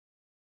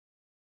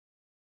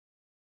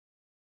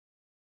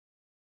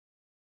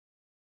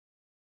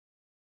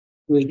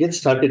We'll get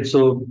started.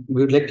 So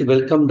we would like to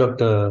welcome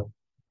Dr.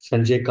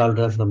 Sanjay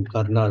Kalra from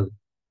Karnal,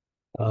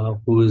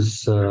 who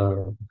is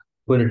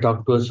going to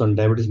talk to us on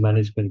diabetes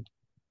management.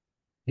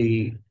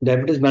 The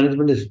diabetes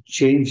management has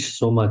changed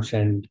so much,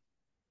 and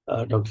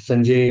Dr.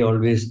 Sanjay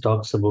always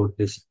talks about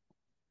this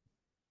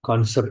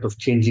concept of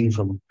changing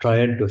from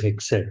Triad to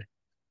Hexad,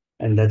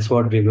 and that's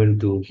what we're going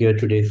to hear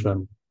today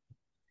from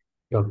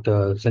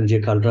Dr.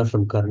 Sanjay Kalra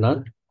from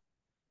Karnal.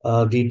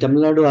 The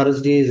Tamil Nadu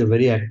RSDA is a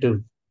very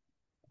active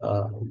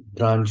uh,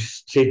 branch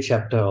state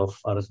chapter of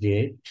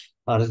RSDA.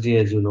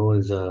 RSDA, as you know,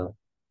 is the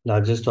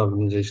largest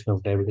organization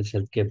of diabetes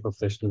healthcare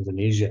professionals in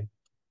Asia.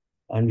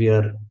 And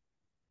this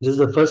is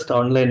the first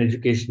online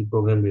education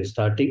program we are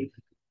starting.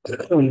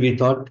 And we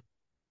thought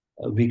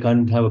we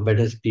can't have a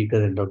better speaker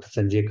than Dr.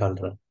 Sanjay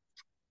Kalra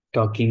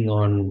talking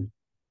on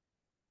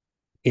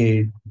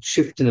a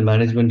shift in the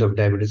management of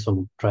diabetes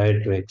from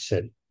Triad to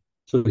Excel.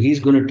 So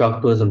he's going to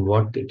talk to us on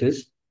what it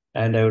is.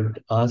 And I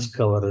would ask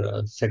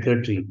our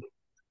secretary,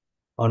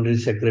 Honorary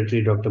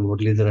Secretary Dr.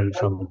 Muralidharan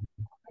from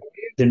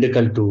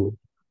Dindakal to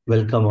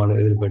welcome on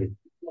everybody.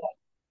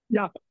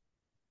 Yeah.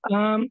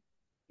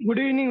 Good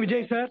evening,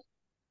 Vijay sir.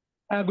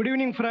 Good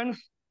evening,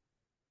 friends.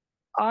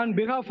 On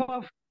behalf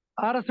of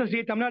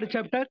RSSDI Tamil Nadu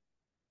chapter,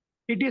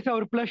 it is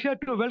our pleasure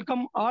to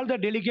welcome all the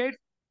delegates.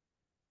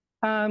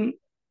 Dr.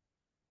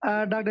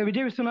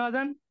 Vijay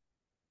Viswanathan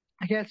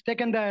has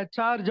taken the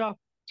charge of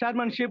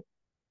chairmanship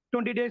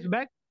 20 days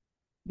back.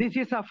 This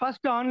is our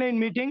first online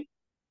meeting.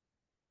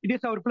 It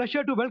is our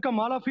pleasure to welcome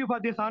all of you for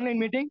this online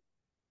meeting.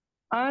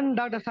 And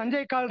Dr.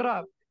 Sanjay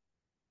Kalra,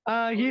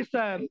 he is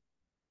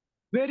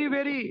very,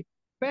 very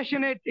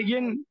passionate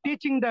in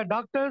teaching the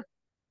doctors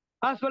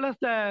as well as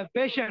the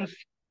patients.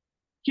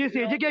 His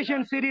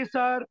education series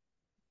are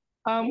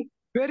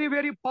very,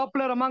 very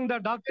popular among the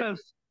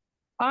doctors.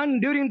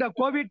 And during the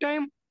COVID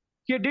time,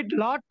 he did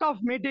lot of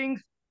meetings,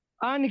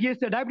 and his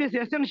diabetes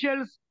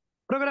essentials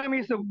program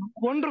is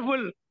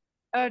wonderful,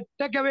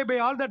 takeaway by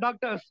all the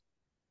doctors.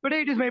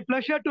 Today, it is my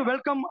pleasure to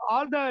welcome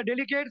all the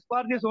delegates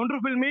for this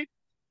wonderful meet.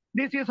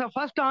 This is a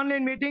first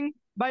online meeting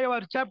by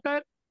our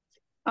chapter.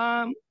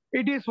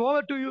 It is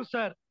over to you,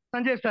 sir.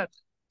 Sanjay, sir.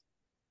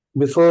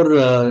 Before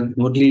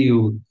Murli,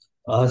 you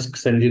ask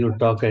Sanjay to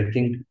talk, I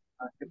think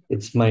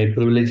it's my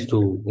privilege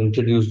to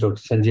introduce Dr.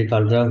 Sanjay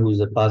Kalra, who is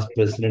the past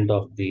president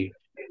of the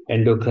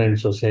Endocrine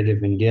Society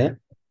of India.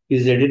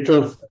 He's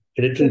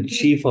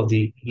editor-in-chief of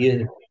the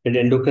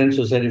Endocrine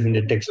Society of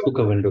India textbook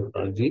of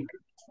endocrinology.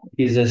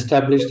 He's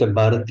established a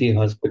Bharati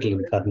hospital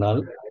in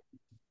Karnal,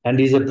 and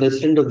he's a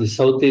president of the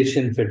South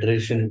Asian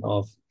Federation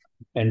of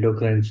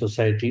Endocrine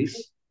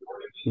Societies,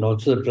 and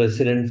also the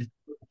president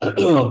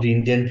of the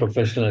Indian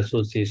Professional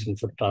Association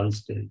for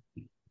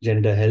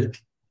Transgender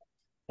Health,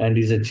 and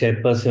he's a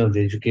chairperson of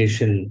the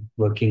Education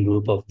Working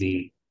Group of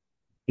the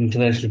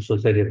International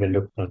Society of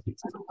Endocrinology.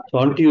 So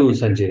on to you,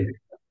 Sanjay.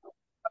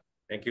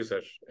 Thank you,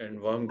 sir,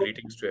 and warm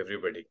greetings to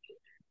everybody.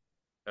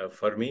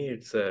 For me,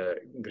 it's a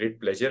great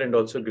pleasure and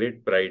also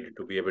great pride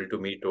to be able to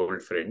meet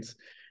old friends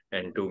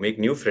and to make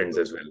new friends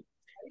as well,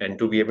 and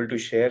to be able to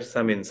share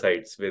some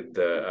insights with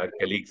our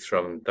colleagues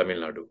from Tamil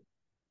Nadu.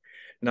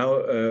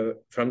 Now,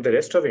 from the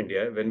rest of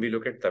India, when we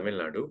look at Tamil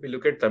Nadu, we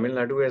look at Tamil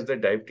Nadu as the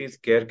diabetes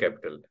care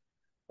capital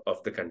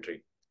of the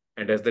country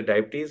and as the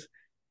diabetes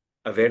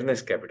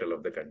awareness capital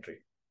of the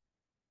country.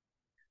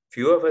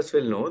 Few of us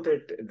will know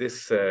that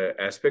this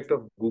aspect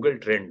of Google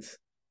Trends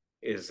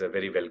is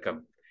very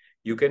welcome.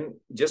 You can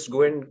just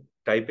go and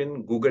type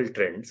in Google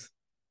Trends.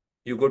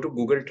 You go to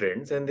Google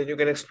Trends and then you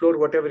can explore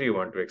whatever you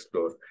want to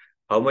explore.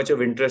 How much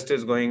of interest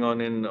is going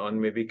on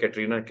maybe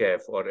Katrina Kaif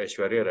or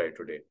Aishwarya Rai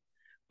today?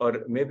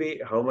 Or maybe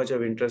how much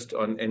of interest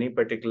on any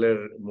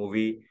particular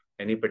movie,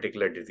 any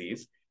particular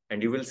disease.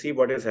 And you will see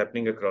what is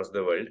happening across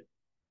the world,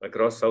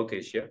 across South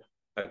Asia,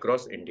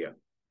 across India.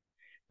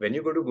 When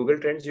you go to Google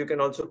Trends, you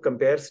can also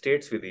compare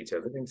states with each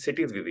other and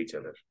cities with each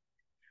other.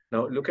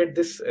 Now, look at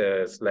this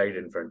slide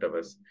in front of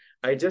us.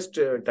 I just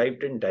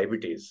typed in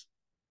diabetes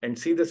and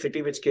see the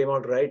city which came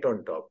out right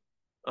on top,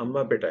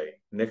 Ammapetai,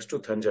 next to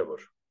Thanjavur.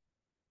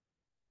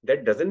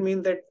 That doesn't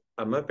mean that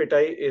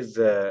Ammapetai is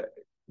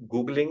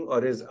Googling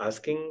or is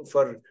asking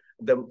for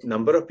the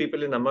number of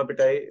people in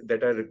Ammapetai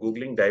that are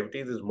Googling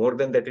diabetes is more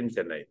than that in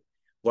Chennai.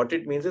 What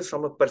it means is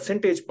from a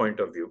percentage point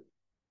of view,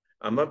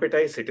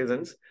 Ammapetai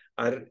citizens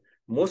are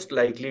most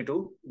likely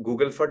to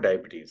Google for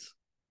diabetes.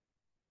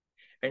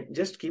 And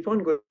just keep on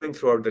going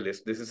throughout the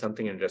list. This is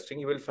something interesting.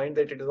 You will find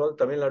that it is all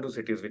Tamil Nadu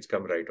cities which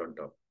come right on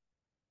top.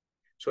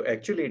 So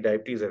actually,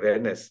 diabetes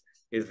awareness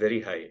is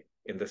very high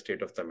in the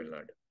state of Tamil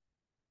Nadu.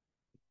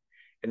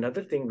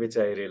 Another thing which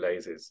I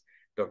realize is,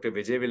 Dr.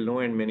 Vijay will know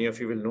and many of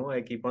you will know,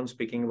 I keep on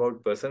speaking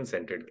about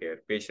person-centered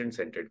care,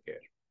 patient-centered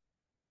care.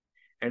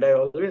 And I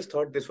always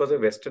thought this was a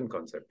Western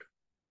concept.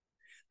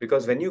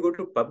 Because when you go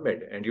to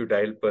PubMed and you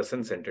dial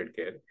person-centered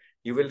care,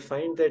 you will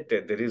find that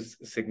there is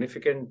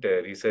significant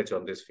research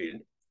on this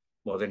field,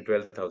 more than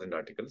 12,000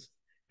 articles.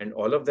 And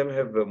all of them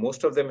have,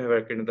 most of them have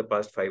occurred in the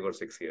past 5 or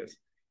 6 years.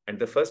 And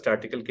the first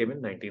article came in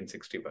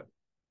 1961.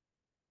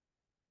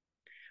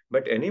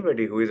 But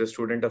anybody who is a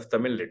student of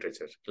Tamil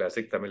literature,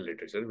 classic Tamil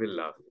literature, will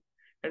laugh,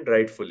 and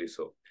rightfully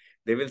so.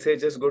 They will say,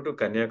 just go to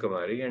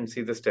Kanyakumari and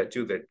see the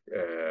statue that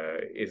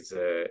is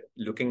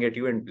looking at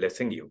you and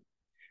blessing you.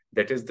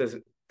 That is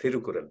the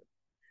Thirukural.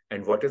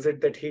 And what is it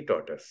that he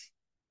taught us?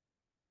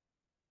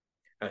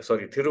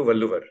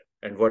 Thiruvalluvar.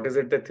 And what is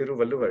it that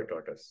Thiruvalluvar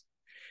taught us?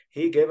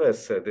 He gave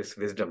us this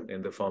wisdom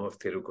in the form of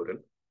Thirukural.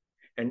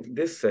 And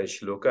this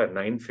shloka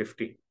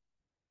 950,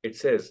 it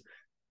says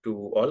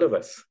to all of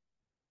us,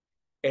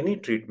 any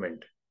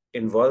treatment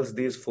involves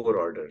these 4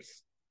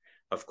 orders.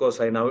 Of course,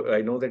 I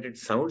know that it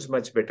sounds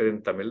much better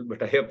in Tamil,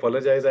 but I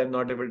apologize, I'm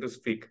not able to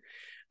speak.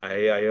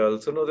 I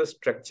also know the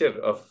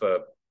structure of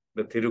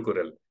the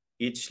Thirukural.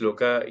 Each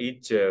shloka,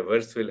 each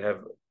verse will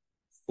have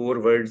 4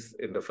 words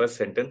in the first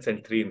sentence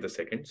and 3 in the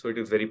second. So it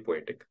is very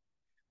poetic.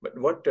 But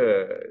what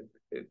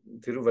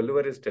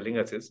Thiruvalluvar is telling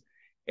us is,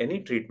 any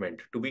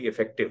treatment to be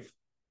effective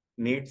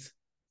needs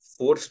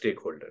 4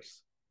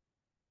 stakeholders: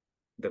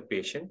 the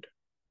patient,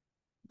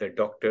 the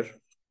doctor,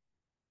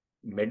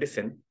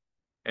 medicine,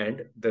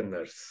 and the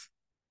nurse.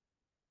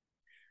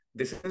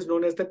 This is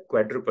known as the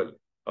quadruple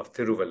of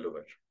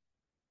Thiruvalluvar.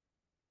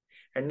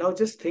 And now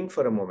just think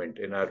for a moment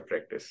in our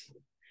practice.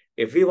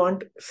 If we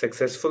want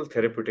successful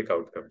therapeutic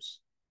outcomes,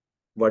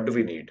 what do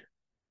we need?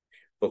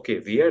 Okay,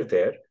 we are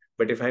there,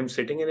 but if I'm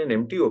sitting in an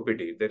empty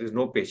OPD, there is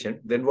no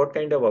patient, then what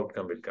kind of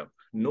outcome will come?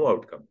 No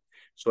outcome.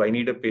 So I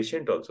need a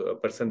patient also, a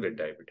person with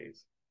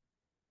diabetes.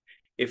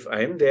 If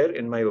I am there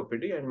in my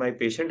OPD and my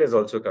patient has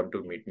also come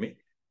to meet me,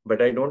 but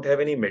I don't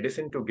have any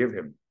medicine to give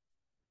him,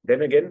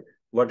 then again,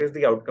 what is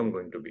the outcome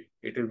going to be?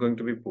 It is going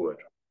to be poor.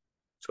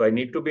 So I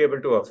need to be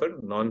able to offer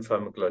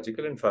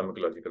non-pharmacological and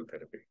pharmacological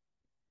therapy.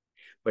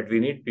 But we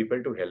need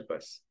people to help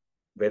us,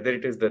 whether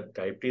it is the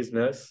diabetes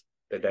nurse,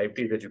 the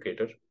diabetes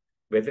educator,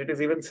 whether it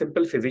is even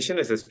simple physician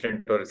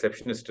assistant or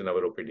receptionist in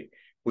our OPD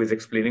who is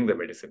explaining the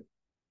medicine,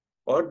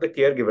 or the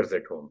caregivers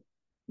at home,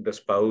 the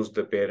spouse,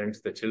 the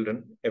parents, the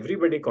children,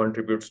 everybody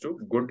contributes to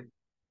good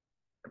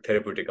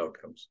therapeutic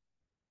outcomes.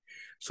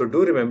 So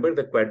do remember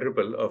the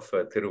quadruple of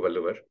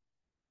Thiruvalluvar: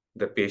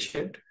 the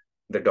patient,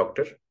 the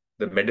doctor,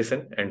 the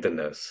medicine, and the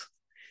nurse.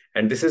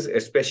 And this is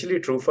especially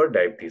true for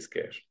diabetes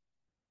care.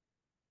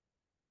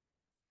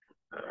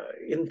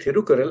 In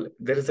Thirukural,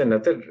 there is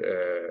another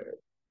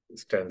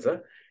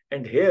stanza.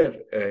 And here,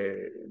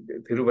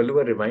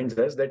 Thiruvalluvar reminds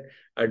us that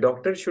a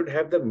doctor should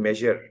have the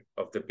measure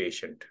of the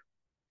patient.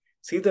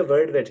 See the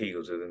word that he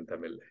uses in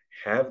Tamil: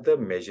 have the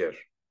measure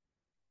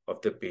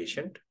of the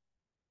patient,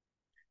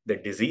 the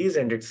disease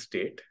and its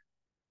state,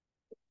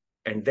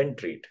 and then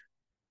treat.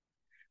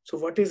 So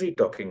what is he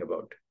talking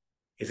about?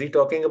 Is he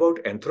talking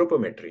about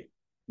anthropometry,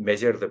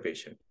 measure the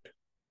patient?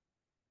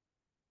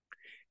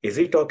 Is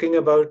he talking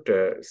about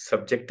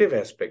subjective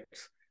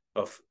aspects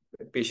of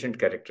patient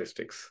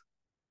characteristics?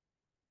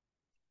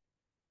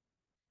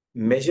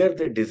 Measure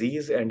the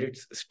disease and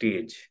its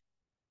stage.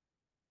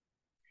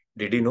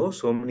 Did you know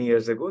so many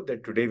years ago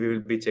that today we will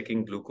be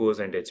checking glucose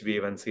and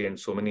HbA1c and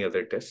so many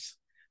other tests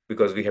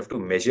because we have to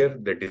measure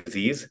the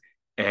disease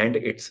and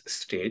its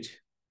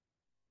stage?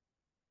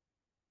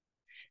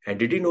 And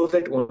did you know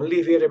that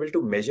only if we are able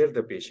to measure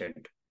the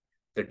patient,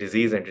 the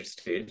disease and its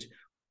stage,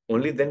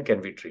 only then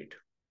can we treat?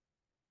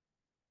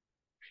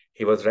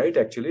 He was right,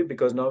 actually,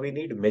 because now we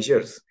need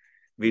measures.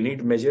 We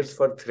need measures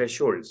for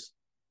thresholds.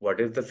 What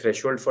is the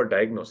threshold for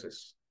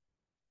diagnosis?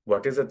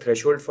 What is the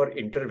threshold for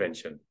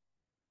intervention?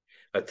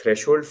 A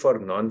threshold for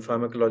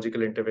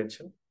non-pharmacological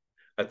intervention,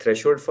 a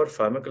threshold for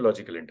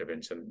pharmacological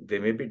intervention. They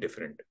may be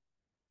different.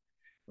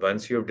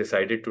 Once you have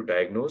decided to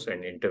diagnose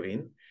and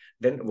intervene,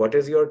 then what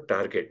is your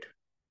target?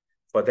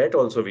 For that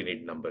also we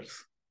need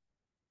numbers.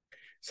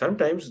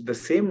 Sometimes the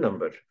same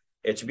number,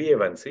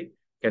 HbA1c,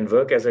 can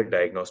work as a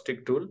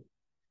diagnostic tool.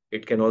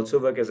 It can also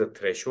work as a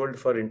threshold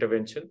for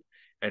intervention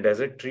and as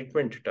a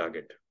treatment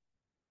target.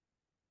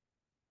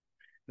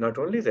 Not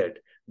only that,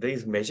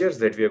 these measures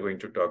that we are going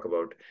to talk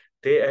about,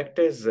 they act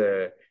as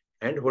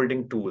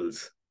hand-holding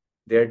tools.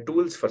 They are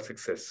tools for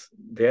success.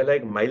 They are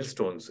like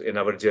milestones in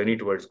our journey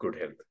towards good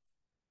health.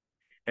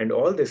 And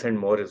all this and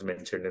more is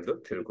mentioned in the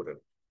Thirukural.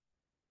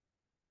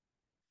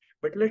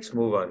 But let's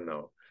move on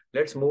now.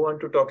 Let's move on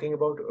to talking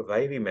about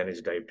why we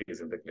manage diabetes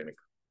in the clinic.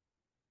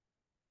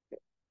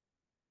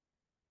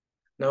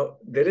 Now,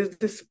 there is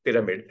this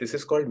pyramid. This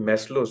is called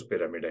Maslow's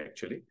pyramid,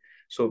 actually.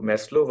 So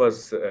Maslow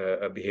was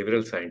a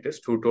behavioral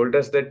scientist who told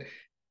us that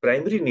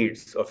primary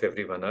needs of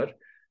everyone are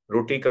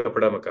roti,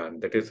 kapada, makan.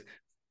 That is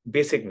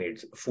basic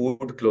needs: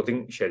 food,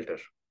 clothing, shelter.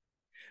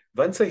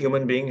 Once a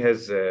human being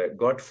has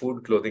got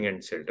food, clothing,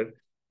 and shelter,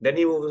 then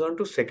he moves on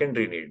to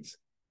secondary needs,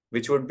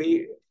 which would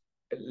be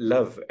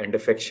love and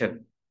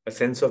affection, a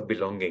sense of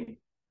belonging.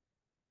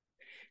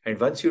 And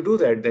once you do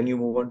that, then you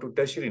move on to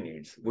tertiary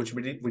needs, which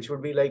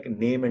would be like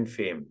name and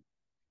fame,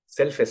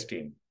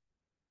 self-esteem.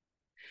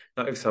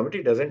 Now, if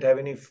somebody doesn't have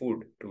any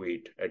food to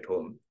eat at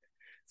home,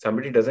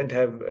 somebody doesn't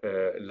have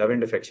love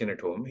and affection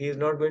at home, he is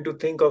not going to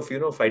think of,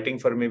 fighting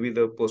for maybe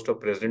the post of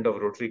president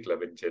of Rotary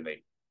Club in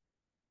Chennai.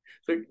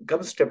 So it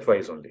comes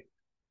stepwise only.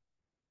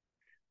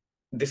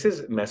 This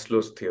is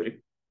Maslow's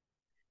theory.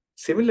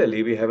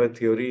 Similarly, we have a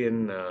theory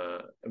in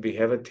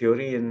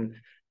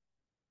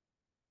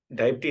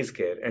diabetes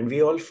care, and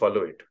we all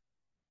follow it.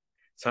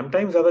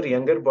 Sometimes our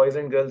younger boys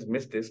and girls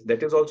miss this.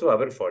 That is also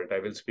our fault. I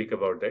will speak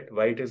about that,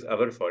 why it is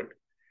our fault.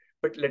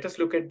 But let us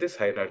look at this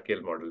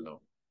hierarchical model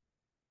now.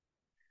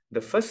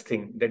 The first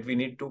thing that we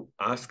need to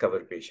ask our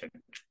patient,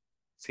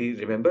 see,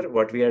 remember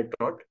what we are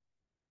taught?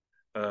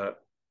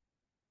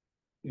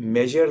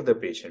 Measure the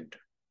patient,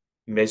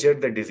 measure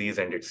the disease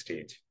and its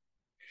stage.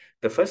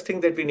 The first thing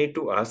that we need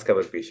to ask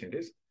our patient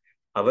is,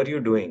 how are you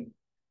doing?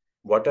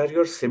 What are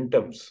your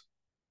symptoms?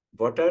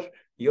 What are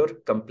your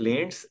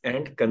complaints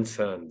and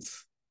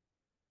concerns?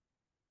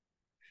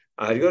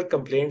 Are your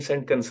complaints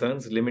and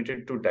concerns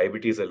limited to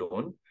diabetes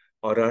alone,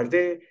 or are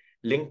they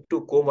linked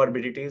to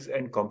comorbidities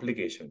and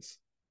complications?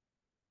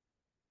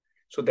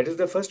 So that is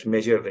the first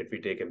measure that we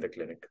take in the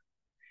clinic.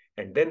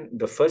 And then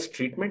the first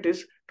treatment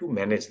is to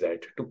manage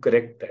that, to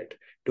correct that,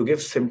 to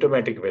give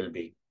symptomatic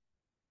well-being.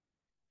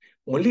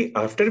 Only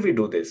after we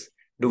do this,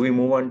 do we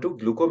move on to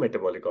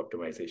glucometabolic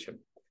optimization.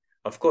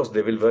 Of course,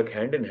 they will work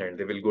hand in hand.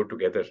 They will go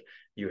together.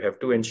 You have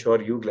to ensure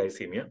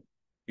euglycemia.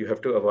 You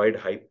have to avoid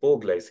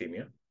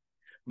hypoglycemia.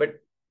 But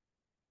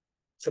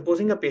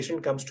supposing a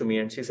patient comes to me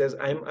and she says,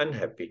 I'm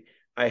unhappy.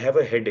 I have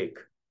a headache.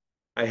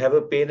 I have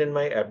a pain in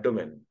my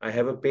abdomen. I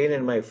have a pain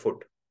in my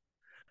foot.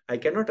 I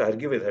cannot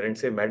argue with her and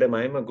say, Madam,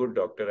 I am a good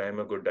doctor. I am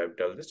a good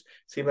diabetologist.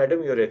 See,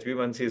 Madam, your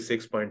HbA1c is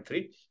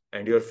 6.3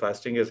 and your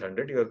fasting is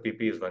 100. Your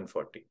PP is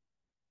 140.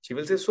 She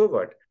will say, so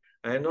what?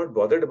 I am not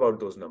bothered about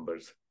those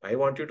numbers. I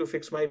want you to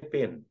fix my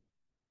pain.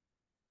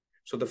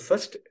 So the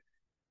first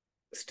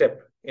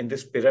step in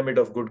this pyramid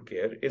of good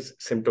care is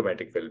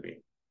symptomatic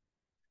well-being,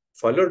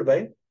 followed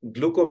by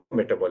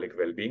glucometabolic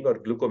well-being or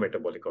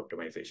glucometabolic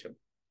optimization.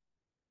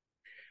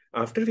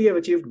 After we have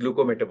achieved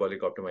glucometabolic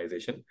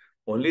optimization,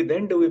 only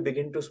then do we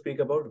begin to speak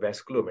about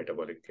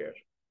vasculometabolic care,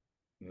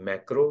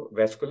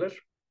 macrovascular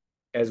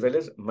as well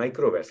as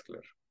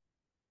microvascular.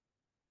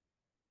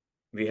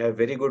 We have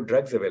very good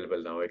drugs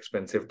available now,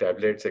 expensive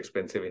tablets,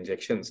 expensive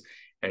injections.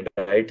 And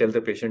I tell the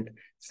patient,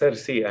 sir,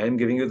 see, I am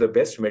giving you the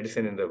best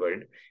medicine in the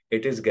world.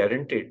 It is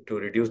guaranteed to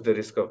reduce the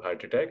risk of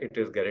heart attack. It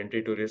is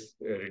guaranteed to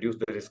reduce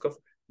the risk of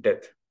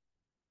death.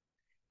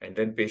 And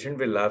then patient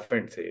will laugh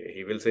and say,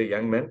 he will say,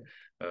 young man,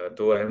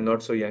 though I am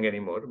not so young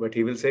anymore, but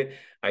he will say,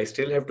 I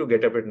still have to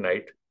get up at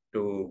night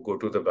to go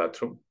to the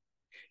bathroom.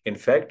 In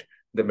fact,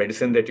 the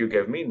medicine that you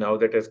gave me, now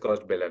that has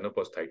caused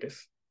melanoposthitis.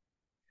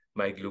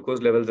 My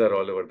glucose levels are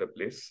all over the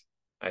place.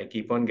 I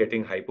keep on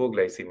getting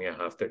hypoglycemia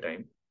half the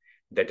time.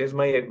 That is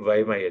why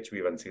my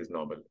HbA1c is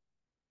normal.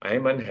 I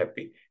am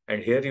unhappy.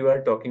 And here you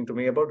are talking to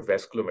me about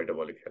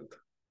vasculometabolic health.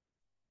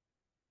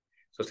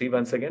 So see,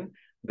 once again,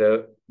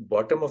 the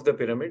bottom of the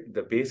pyramid,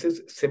 the base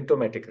is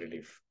symptomatic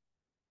relief.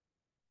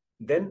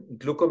 Then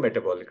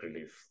glucometabolic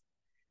relief.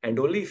 And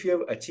only if you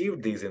have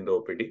achieved these in the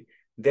OPD,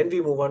 then we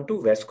move on to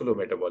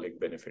vasculometabolic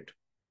benefit,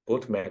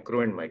 both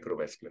macro and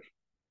microvascular.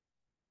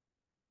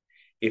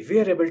 If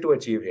we are able to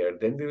achieve here,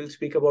 then we will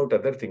speak about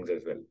other things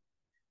as well.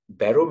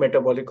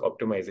 Barometabolic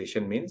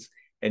optimization means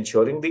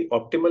ensuring the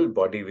optimal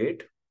body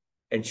weight,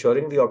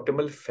 ensuring the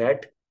optimal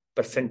fat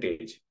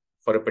percentage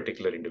for a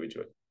particular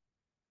individual.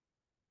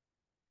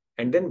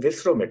 And then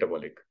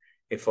viscerometabolic.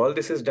 If all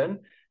this is done,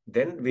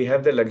 then we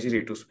have the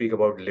luxury to speak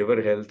about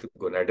liver health,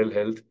 gonadal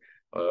health,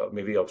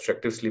 maybe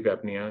obstructive sleep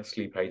apnea,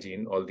 sleep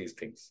hygiene, all these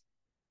things.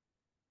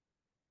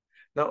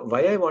 Now,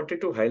 why I wanted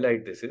to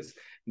highlight this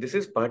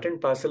is part and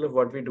parcel of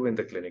what we do in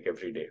the clinic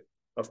every day.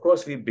 Of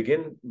course, we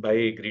begin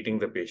by greeting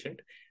the patient.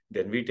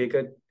 Then we take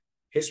a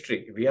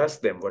history. We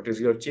ask them, what is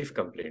your chief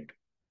complaint?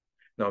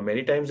 Now,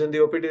 many times in the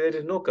OPD, there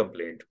is no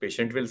complaint.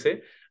 Patient will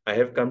say, I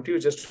have come to you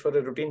just for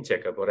a routine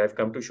checkup, or I've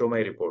come to show my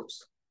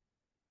reports.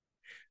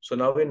 So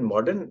now in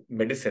modern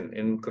medicine,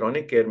 in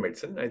chronic care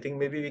medicine, I think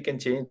maybe we can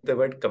change the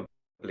word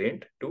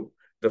complaint to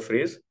the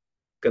phrase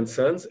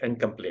concerns and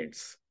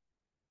complaints.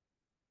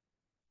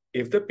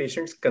 If the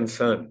patient's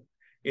concern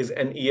is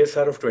an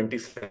ESR of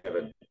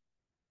 27,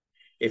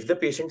 if the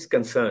patient's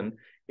concern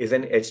is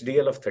an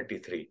HDL of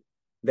 33,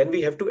 then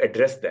we have to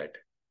address that.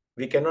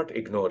 We cannot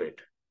ignore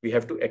it. We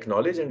have to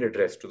acknowledge and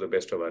address to the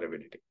best of our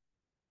ability.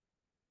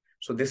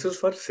 So this is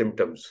for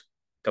symptoms,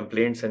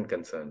 complaints and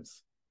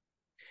concerns.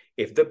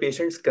 If the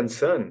patient's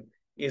concern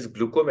is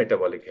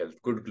glucometabolic health,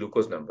 good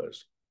glucose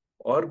numbers,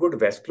 or good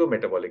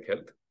vasculometabolic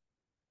health,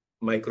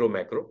 micro,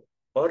 macro,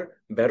 or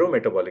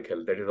barometabolic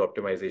health, that is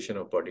optimization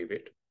of body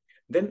weight,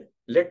 then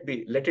let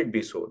it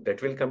be so.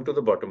 That will come to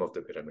the bottom of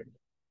the pyramid.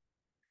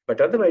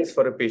 But otherwise,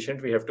 for a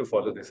patient, we have to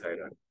follow this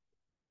hierarchy.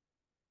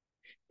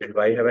 And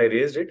why have I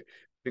raised it?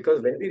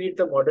 Because when we read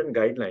the modern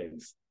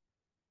guidelines,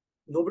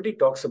 nobody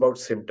talks about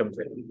symptoms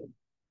anymore.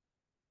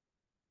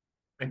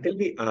 Until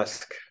we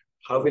ask,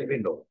 how will we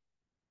know?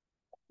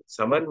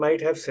 Someone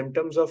might have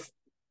symptoms of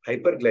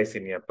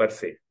hyperglycemia per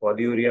se,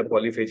 polyuria,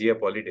 polyphagia,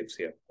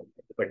 polydipsia.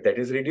 But that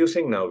is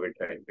reducing now with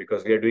time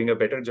because we are doing a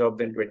better job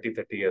than 20,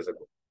 30 years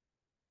ago.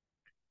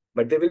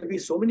 But there will be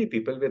so many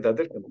people with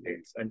other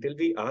complaints. Until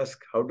we ask,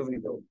 how do we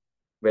know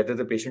whether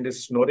the patient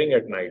is snoring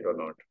at night or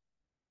not?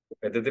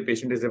 whether the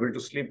patient is able to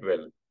sleep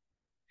well,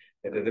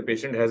 whether the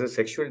patient has a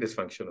sexual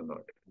dysfunction or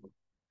not,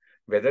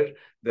 whether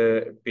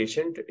the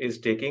patient is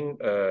taking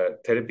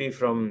therapy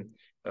from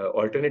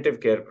alternative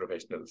care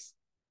professionals.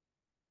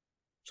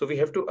 So we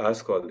have to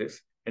ask all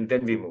this and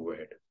then we move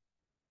ahead.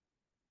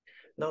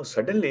 Now,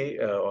 suddenly,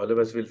 all of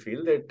us will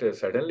feel that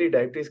suddenly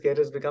diabetes care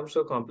has become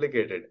so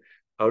complicated.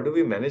 How do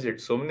we manage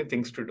it? So many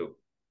things to do.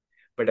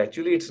 But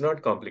actually, it's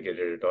not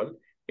complicated at all.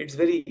 It's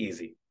very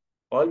easy.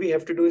 All we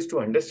have to do is to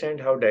understand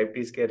how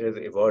diabetes care has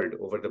evolved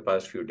over the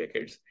past few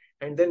decades,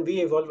 and then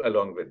we evolve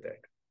along with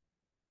that.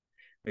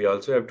 We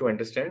also have to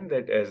understand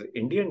that as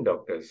Indian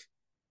doctors,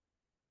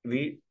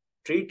 we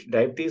treat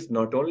diabetes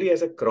not only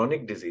as a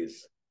chronic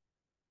disease,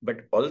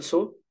 but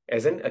also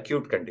as an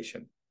acute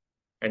condition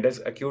and as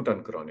acute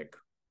on chronic.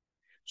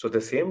 So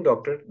the same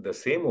doctor, the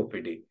same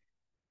OPD,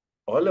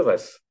 all of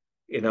us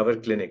in our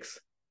clinics,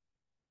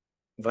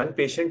 one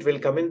patient will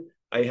come in,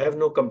 I have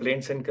no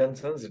complaints and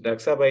concerns.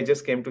 Doctor Saab, I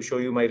just came to show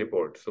you my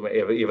report. So my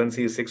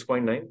A1C is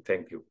 6.9.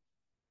 Thank you.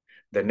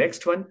 The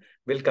next one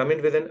will come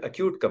in with an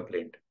acute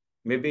complaint,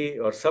 maybe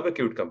or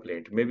subacute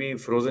complaint, maybe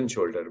frozen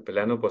shoulder,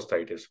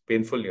 melanocystitis,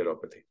 painful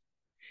neuropathy.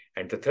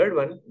 And the third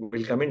one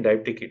will come in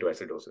diabetic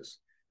ketoacidosis.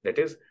 That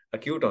is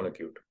acute on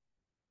acute.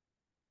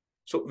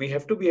 So we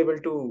have to be able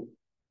to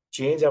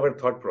change our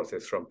thought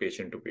process from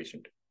patient to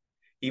patient.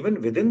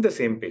 Even within the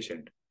same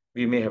patient,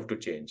 we may have to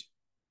change.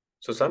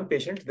 So some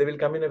patients, they will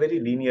come in a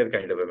very linear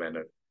kind of a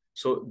manner.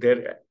 So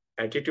their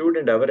attitude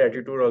and our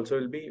attitude also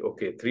will be,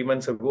 okay, 3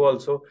 months ago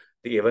also,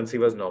 the A1C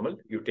was normal,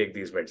 you take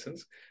these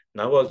medicines.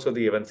 Now also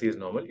the A1C is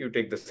normal, you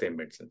take the same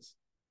medicines.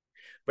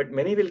 But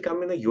many will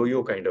come in a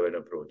yo-yo kind of an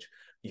approach.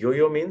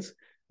 Yo-yo means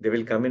they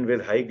will come in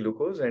with high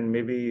glucose and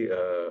maybe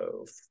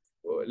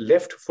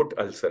left foot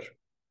ulcer.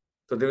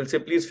 So they will say,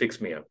 please fix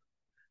me up.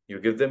 You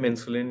give them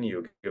insulin,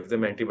 you give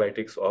them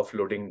antibiotics,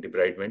 offloading,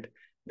 debridement,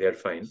 they are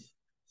fine.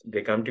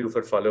 They come to you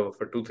for follow-up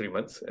for 2-3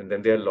 months, and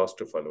then they are lost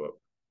to follow-up.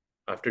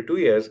 After 2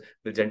 years,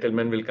 the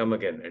gentleman will come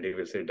again and he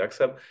will say,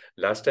 Doctor Saab,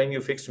 last time you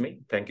fixed me,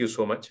 thank you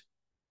so much.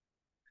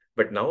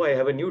 But now I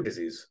have a new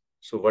disease.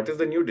 So what is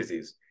the new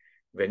disease?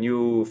 When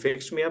you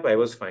fixed me up, I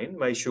was fine.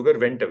 My sugar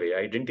went away.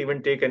 I didn't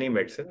even take any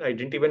medicine. I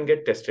didn't even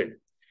get tested.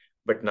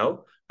 But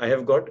now I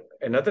have got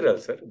another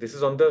ulcer. This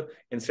is on the,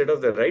 instead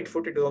of the right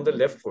foot, it is on the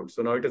left foot.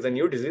 So now it is a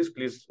new disease.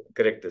 Please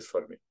correct this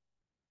for me.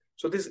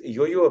 So this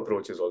yo-yo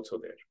approach is also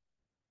there.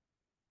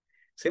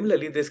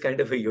 Similarly, this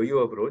kind of a yo-yo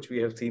approach we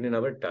have seen in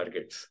our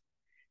targets.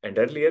 And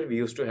earlier, we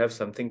used to have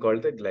something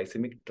called the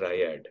glycemic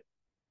triad.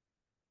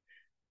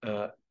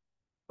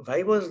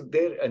 Why was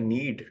there a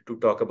need to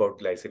talk about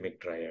glycemic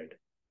triad?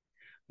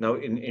 Now,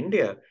 in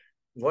India,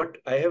 what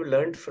I have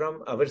learned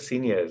from our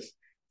seniors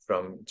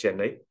from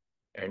Chennai,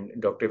 and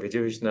Dr.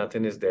 Vijay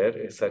Vishnathan is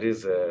there, sir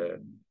is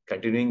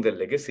continuing the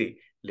legacy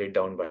laid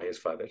down by his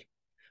father.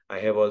 I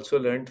have also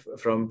learned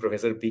from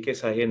Professor P.K.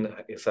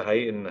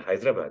 Sahai in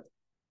Hyderabad.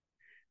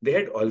 They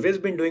had always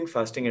been doing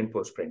fasting and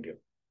postprandial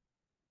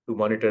to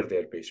monitor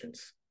their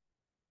patients.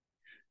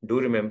 Do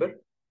remember,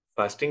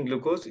 fasting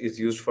glucose is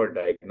used for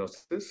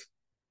diagnosis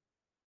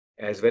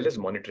as well as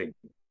monitoring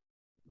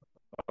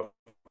of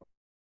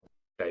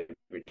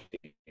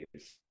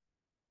diabetes.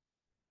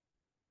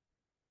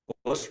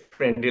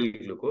 Postprandial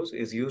glucose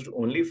is used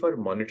only for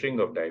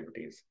monitoring of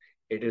diabetes.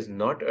 It is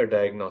not a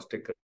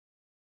diagnostic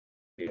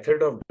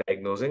method of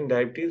diagnosing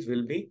diabetes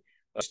will be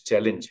a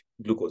challenge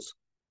glucose,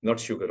 not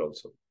sugar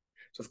also.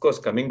 So of course,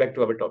 coming back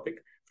to our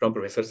topic, from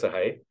Professor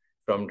Sahai,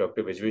 from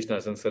Dr. Vijay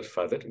Vishnathan sir's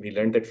father, we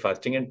learned that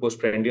fasting and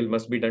postprandial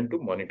must be done to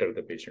monitor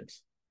the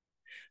patients.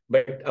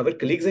 But our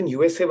colleagues in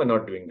USA were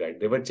not doing that.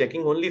 They were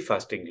checking only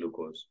fasting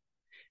glucose.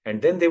 And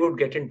then they would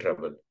get in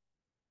trouble.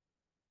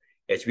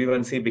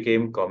 HbA1c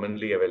became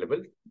commonly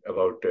available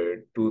about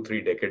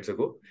 2-3 decades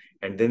ago.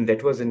 And then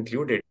that was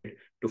included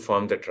to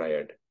form the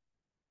triad.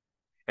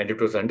 And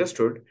it was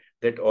understood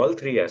that all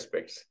three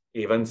aspects,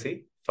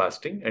 A1C,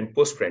 fasting, and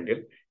postprandial,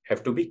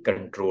 have to be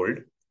controlled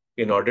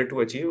in order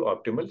to achieve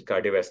optimal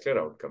cardiovascular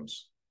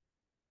outcomes.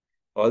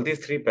 All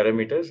these three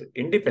parameters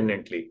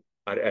independently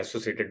are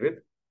associated with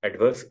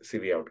adverse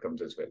CV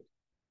outcomes as well.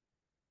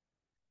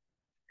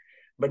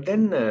 But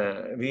then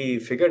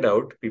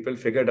people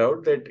figured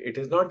out that it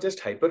is not just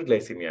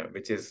hyperglycemia,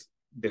 which is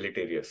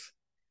deleterious.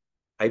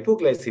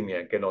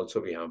 Hypoglycemia can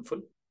also be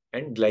harmful,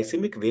 and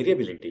glycemic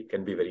variability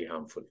can be very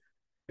harmful.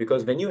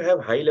 Because when you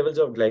have high levels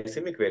of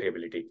glycemic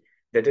variability,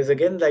 that is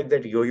again like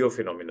that yo-yo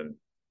phenomenon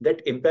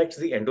that impacts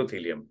the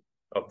endothelium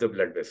of the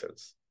blood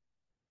vessels.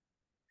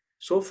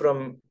 So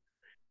from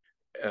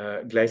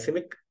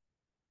glycemic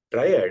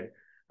triad,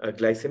 a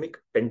glycemic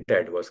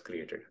pentad was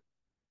created.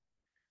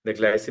 The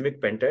glycemic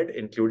pentad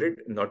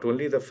included not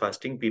only the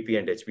fasting PP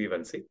and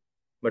HbA1c,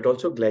 but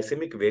also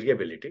glycemic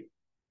variability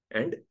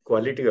and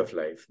quality of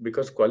life,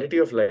 because quality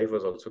of life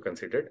was also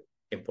considered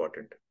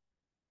important.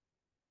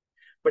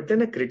 But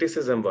then a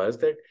criticism was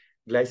that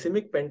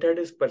glycemic pentad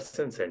is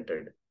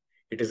person-centered.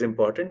 It is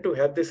important to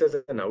have this as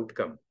an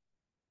outcome,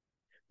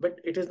 but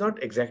it is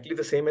not exactly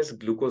the same as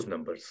glucose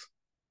numbers.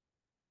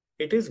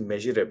 It is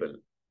measurable.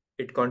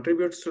 It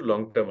contributes to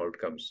long-term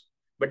outcomes,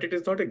 but it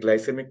is not a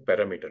glycemic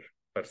parameter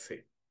per se.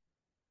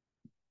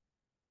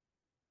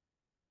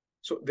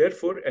 So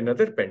therefore,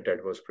 another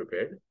pentad was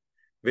prepared,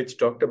 which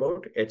talked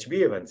about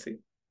HbA1c,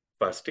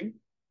 fasting,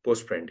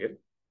 postprandial.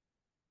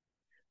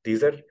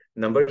 These are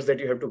numbers that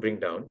you have to bring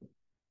down.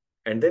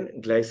 And then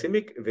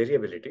glycemic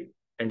variability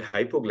and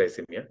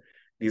hypoglycemia.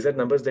 These are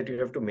numbers that you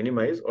have to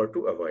minimize or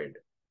to avoid.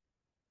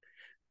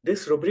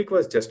 This rubric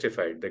was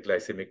justified, the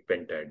glycemic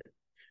pentad,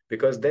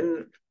 because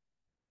then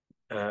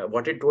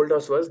what it told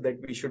us was that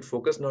we should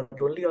focus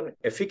not only on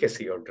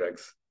efficacy of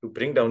drugs to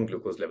bring down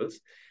glucose levels,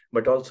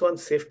 but also on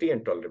safety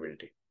and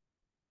tolerability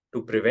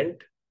to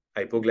prevent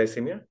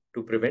hypoglycemia,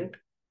 to prevent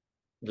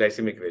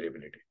glycemic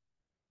variability.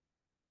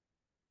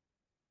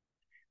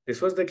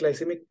 This was the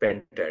glycemic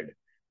pentad,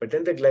 but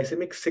then the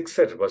glycemic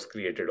sixer was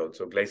created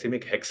also,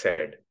 glycemic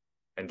hexad,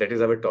 and that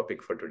is our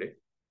topic for today.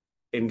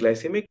 In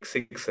glycemic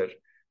sixer,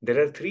 there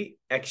are 3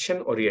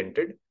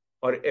 action-oriented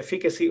or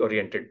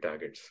efficacy-oriented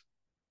targets: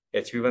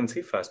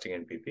 HbA1c, fasting,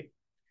 and PP.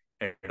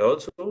 And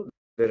also,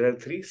 there are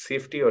 3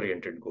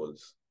 safety-oriented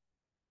goals: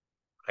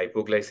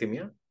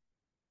 hypoglycemia,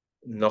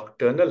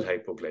 nocturnal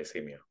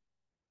hypoglycemia,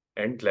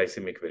 and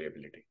glycemic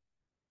variability.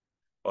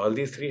 All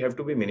these 3 have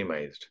to be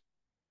minimized.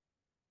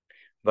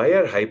 Why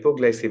are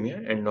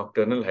hypoglycemia and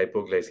nocturnal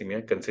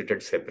hypoglycemia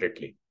considered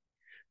separately?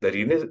 The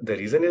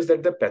reason is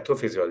that the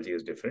pathophysiology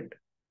is different.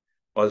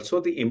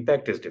 Also, the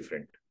impact is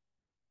different.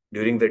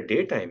 During the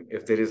daytime,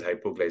 if there is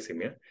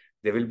hypoglycemia,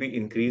 there will be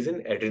increase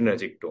in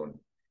adrenergic tone,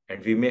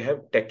 and we may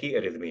have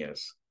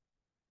tachyarrhythmias.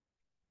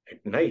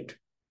 At night,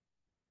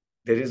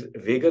 there is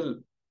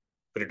vagal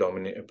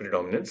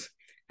predominance,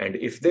 and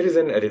if there is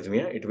an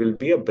arrhythmia, it will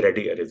be a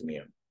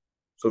bradyarrhythmia.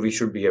 So we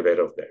should be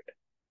aware of that.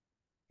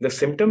 The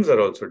symptoms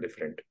are also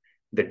different.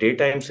 The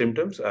daytime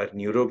symptoms are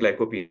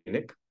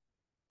neuroglycopenic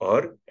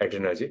or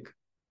adrenergic.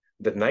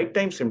 The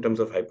nighttime symptoms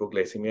of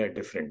hypoglycemia are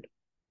different.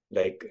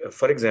 Like,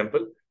 for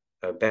example,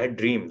 bad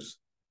dreams,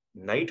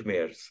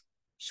 nightmares,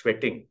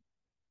 sweating,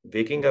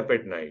 waking up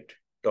at night,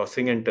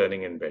 tossing and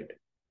turning in bed,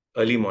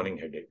 early morning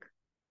headache.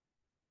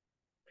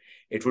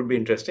 It would be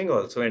interesting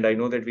also, and I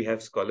know that we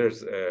have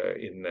scholars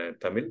in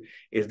Tamil.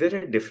 Is there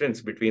a difference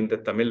between the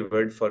Tamil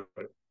word for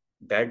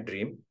bad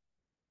dream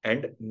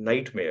and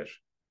nightmare?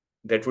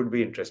 That would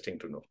be interesting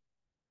to know.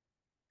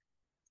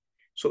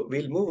 So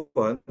we'll move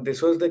on.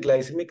 This was the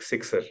glycemic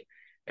sixer,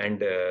 and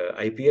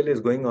IPL is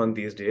going on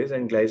these days,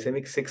 and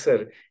glycemic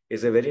sixer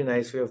is a very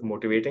nice way of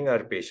motivating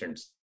our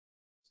patients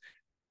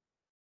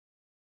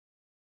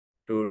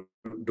to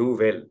do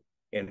well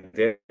in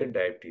their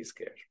diabetes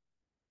care.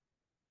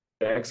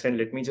 And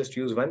let me just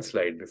use one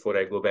slide before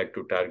I go back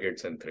to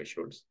targets and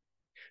thresholds.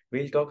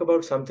 We'll talk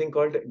about something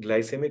called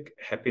glycemic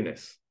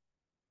happiness.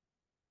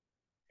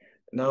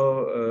 Now,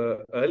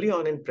 early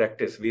on in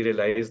practice, we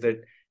realized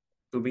that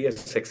to be a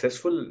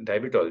successful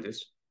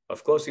diabetologist,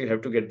 of course, you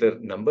have to get the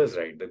numbers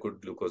right, the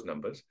good glucose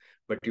numbers,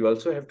 but you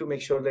also have to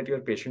make sure that your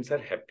patients are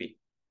happy.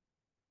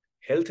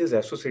 Health is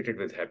associated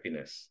with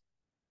happiness.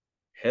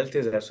 Health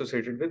is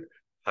associated with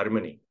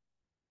harmony.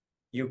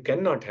 You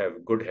cannot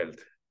have good health,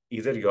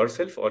 either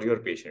yourself or your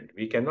patient.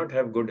 We cannot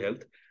have good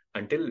health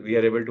until we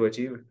are able to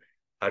achieve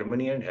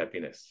harmony and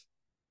happiness.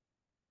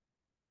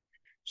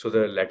 So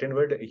the Latin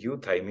word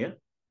euthymia,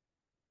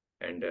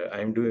 and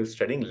I'm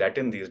studying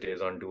Latin these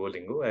days on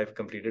Duolingo. I've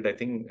completed, I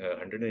think,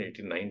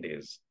 189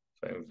 days.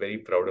 So I'm very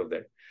proud of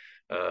that.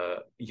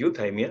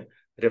 Euthymia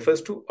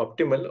refers to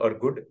optimal or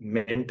good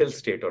mental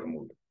state or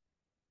mood.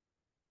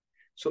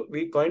 So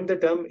we coined the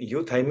term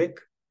euthymic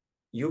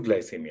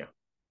euglycemia.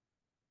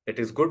 That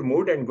is good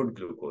mood and good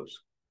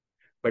glucose.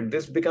 But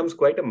this becomes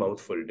quite a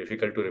mouthful,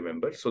 difficult to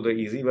remember. So the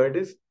easy word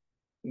is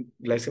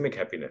glycemic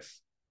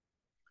happiness.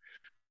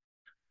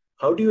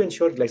 How do you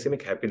ensure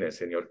glycemic happiness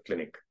in your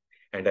clinic?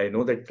 And I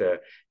know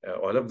that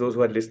all of those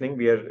who are listening,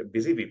 we are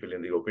busy people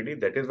in the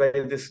OPD. That is why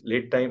this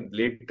late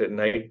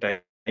night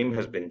time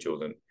has been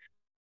chosen.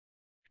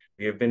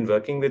 We have been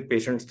working with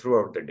patients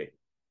throughout the day.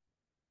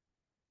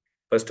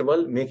 First of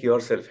all, make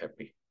yourself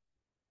happy.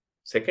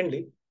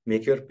 Secondly,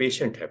 make your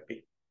patient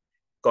happy.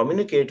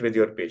 Communicate with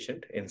your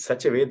patient in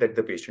such a way that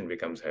the patient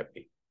becomes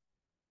happy.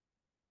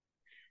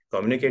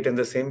 Communicate in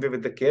the same way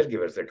with the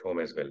caregivers at home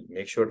as well.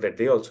 Make sure that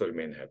they also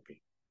remain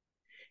happy.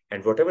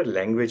 And whatever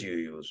language you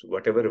use,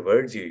 whatever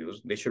words you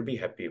use, they should be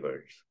happy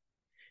words.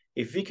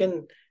 If we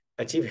can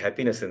achieve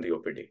happiness in the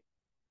OPD,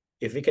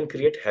 if we can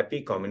create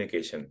happy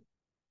communication,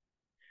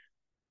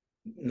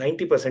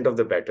 90% of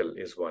the battle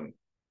is won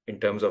in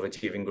terms of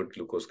achieving good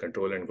glucose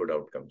control and good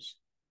outcomes.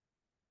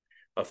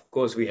 Of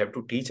course, we have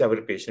to teach our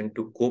patient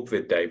to cope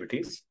with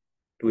diabetes,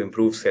 to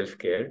improve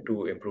self-care,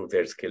 to improve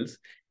their skills.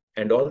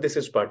 And all this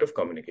is part of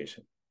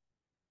communication.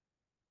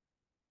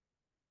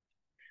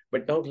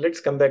 But now let's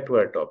come back to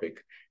our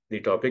topic. The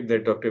topic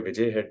that Dr.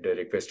 Vijay had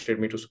requested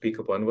me to speak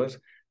upon was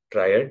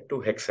Triad to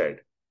Hexad.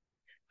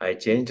 I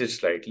changed it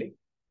slightly,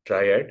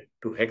 Triad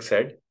to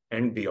Hexad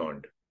and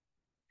beyond.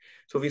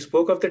 So we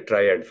spoke of the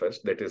Triad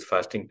first, that is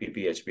fasting,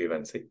 PP,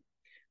 HbA1c.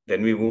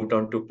 Then we moved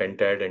on to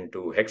Pentad and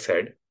to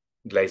Hexad,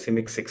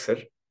 glycemic sixer,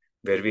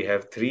 where we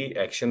have 3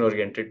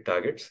 action-oriented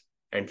targets: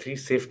 and 3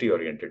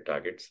 safety-oriented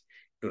targets.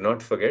 Do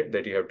not forget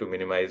that you have to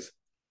minimize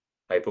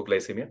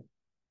hypoglycemia,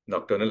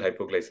 nocturnal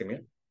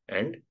hypoglycemia,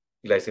 and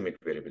glycemic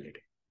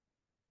variability.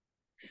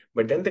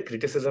 But then the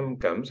criticism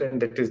comes,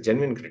 and that is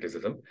genuine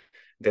criticism.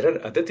 There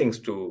are other things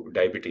to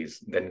diabetes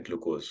than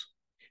glucose,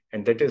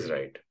 and that is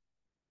right.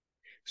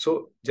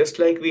 So just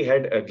like we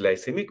had a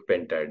glycemic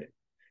pentad,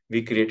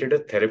 we created a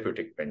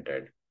therapeutic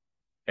pentad.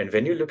 And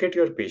when you look at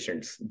your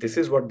patients, this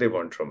is what they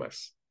want from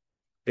us.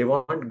 They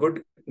want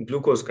good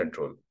glucose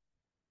control.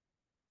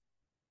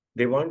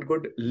 They want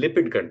good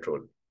lipid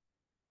control.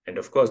 And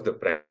of course, the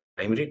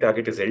primary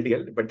target is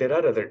LDL, but there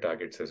are other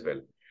targets as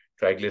well.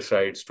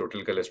 Triglycerides,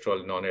 total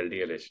cholesterol,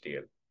 non-LDL,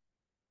 HDL.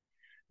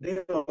 They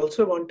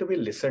also want to be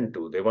listened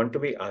to. They want to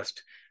be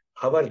asked,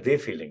 how are they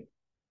feeling?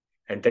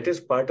 And that is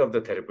part of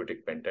the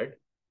therapeutic pentad.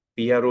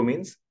 PRO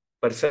means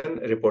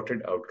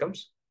person-reported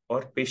outcomes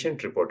or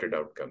patient-reported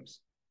outcomes.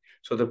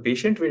 So the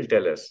patient will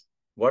tell us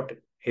what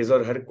his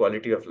or her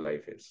quality of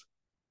life is.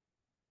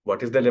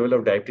 What is the level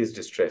of diabetes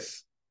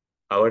distress?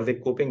 How are they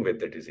coping with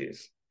the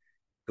disease?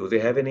 Do they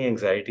have any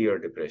anxiety or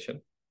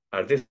depression?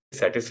 Are they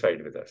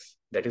satisfied with us?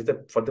 That is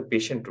for the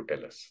patient to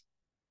tell us.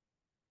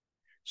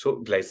 So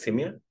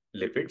glycemia,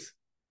 lipids,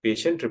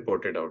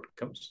 patient-reported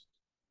outcomes.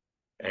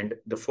 And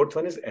the fourth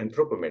one is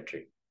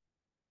anthropometry.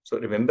 So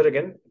remember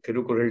again,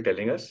 Thirukural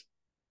telling us,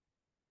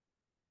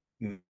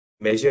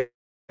 measure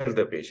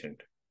the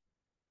patient.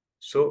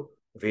 So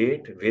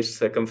weight, waist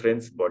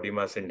circumference, body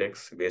mass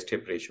index,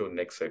 waist-hip ratio,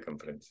 neck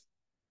circumference.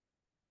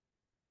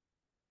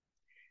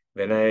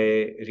 When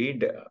I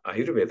read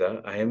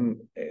Ayurveda, I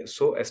am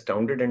so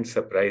astounded and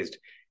surprised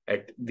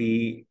at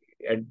the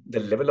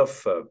level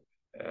of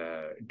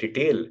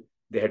detail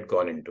they had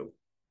gone into.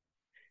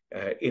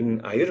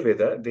 In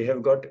Ayurveda, they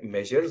have got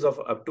measures of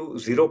up to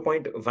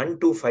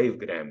 0.125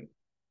 gram,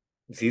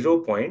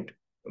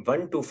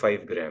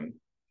 0.125 gram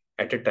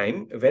at a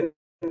time when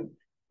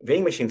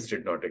weighing machines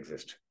did not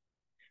exist.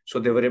 So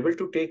they were able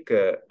to take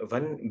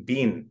one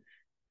bean,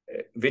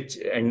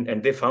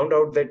 and they found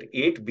out that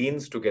 8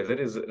 beans together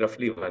is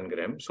roughly 1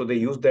 gram. So they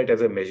used that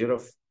as a measure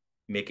of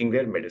making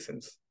their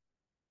medicines.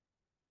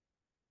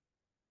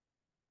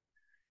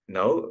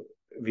 Now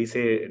we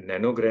say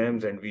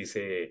nanograms and we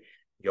say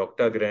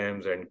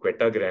octagrams and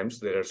quetagrams.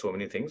 There are so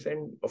many things.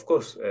 And of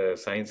course,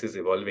 science is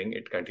evolving.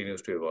 It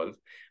continues to evolve.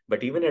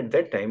 But even at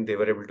that time, they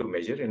were able to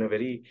measure in a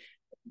very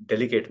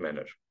delicate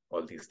manner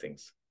all these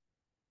things.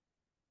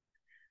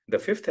 The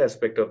fifth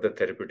aspect of the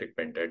therapeutic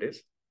pentad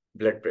is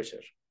blood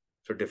pressure.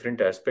 So different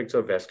aspects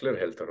of vascular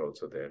health are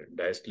also there.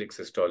 Diastolic,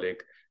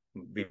 systolic,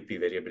 BP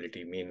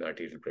variability, mean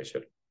arterial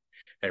pressure.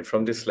 And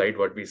from this slide,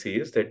 what we see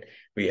is that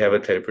we have a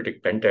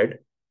therapeutic pentad.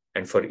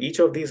 And for each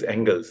of these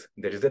angles,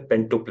 there is a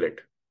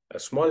pentuplet, a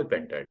small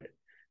pentad,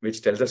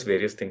 which tells us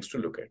various things to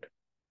look at.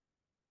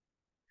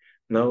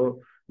 Now,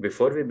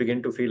 before we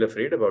begin to feel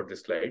afraid about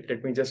this slide,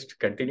 let me just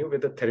continue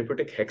with the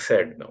therapeutic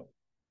Hexad now.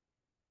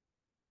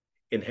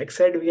 In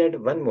Hexad, we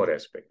had one more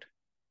aspect.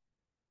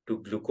 To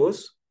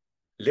glucose,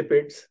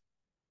 lipids,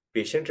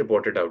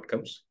 patient-reported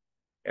outcomes,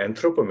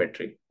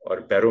 anthropometry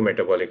or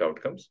barometabolic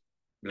outcomes,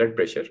 blood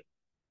pressure.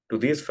 To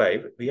these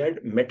 5, we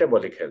had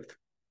metabolic health,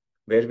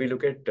 where we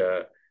look at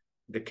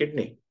the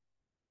kidney,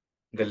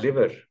 the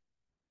liver,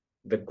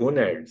 the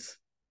gonads,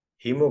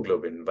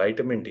 hemoglobin,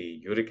 vitamin D,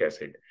 uric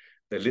acid.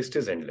 The list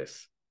is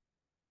endless.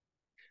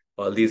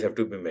 All these have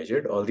to be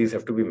measured. All these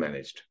have to be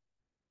managed.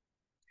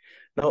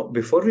 Now,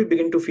 before we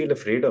begin to feel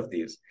afraid of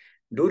these,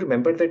 do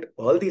remember that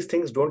all these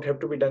things don't have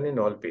to be done in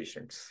all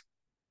patients.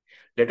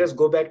 Let us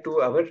go back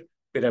to our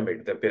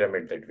pyramid, the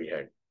pyramid that we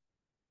had.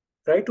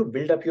 Try to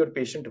build up your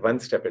patient one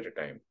step at a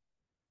time.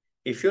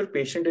 If your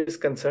patient is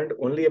concerned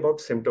only about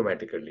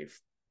symptomatic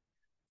relief,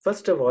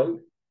 first of all,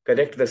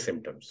 correct the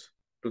symptoms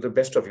to the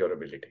best of your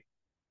ability.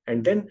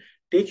 And then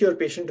take your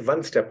patient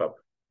one step up.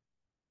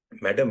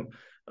 Madam,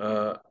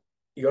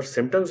 your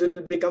symptoms will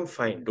become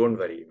fine. Don't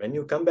worry. When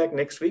you come back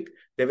next week,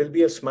 there will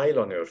be a smile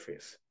on your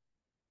face.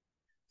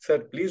 Sir,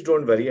 please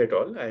don't worry at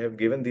all. I have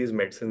given these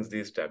medicines,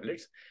 these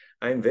tablets.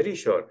 I am very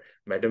sure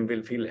madam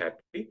will feel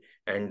happy.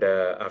 And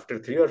after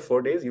 3 or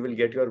 4 days, you will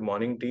get your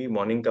morning tea,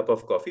 morning cup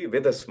of coffee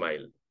with a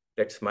smile.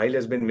 That smile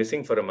has been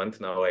missing for a month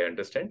now, I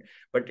understand,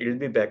 but it will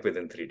be back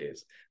within 3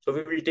 days. So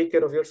we will take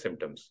care of your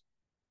symptoms.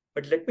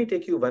 But let me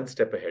take you one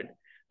step ahead.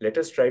 Let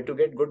us try to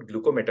get good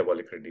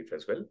glucometabolic relief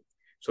as well.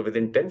 So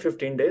within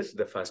 10-15 days,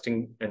 the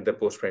fasting and the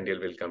postprandial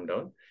will come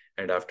down.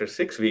 And after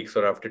 6 weeks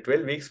or after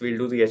 12 weeks, we'll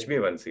do the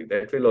HbA1c.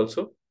 That will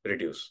also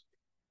reduce.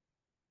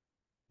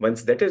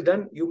 Once that is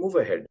done, you move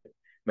ahead.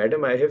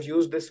 Madam, I have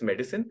used this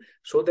medicine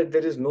so that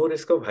there is no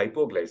risk of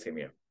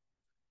hypoglycemia.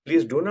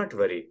 Please do not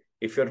worry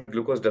if your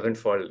glucose doesn't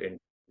fall in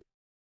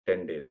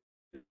 10 days.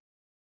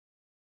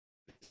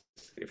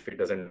 If it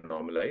doesn't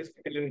normalize,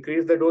 you'll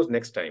increase the dose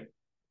next time.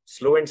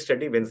 Slow and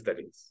steady wins the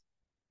race.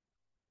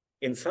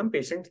 In some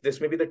patients, this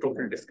may be the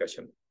total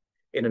discussion.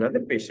 In another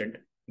patient,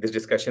 this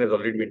discussion has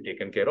already been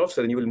taken care of.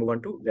 So then you will move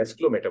on to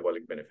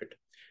vasculometabolic benefit.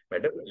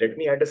 Madam, let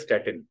me add a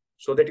statin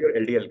so that your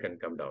LDL can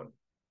come down.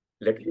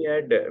 Let me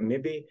add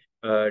maybe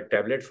a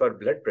tablet for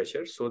blood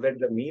pressure so that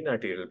the mean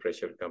arterial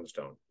pressure comes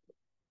down.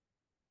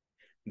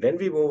 Then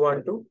we move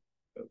on to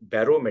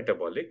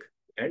barometabolic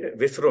and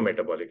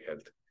viscerometabolic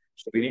health.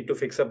 So we need to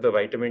fix up the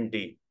vitamin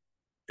D.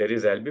 There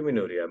is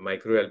albuminuria,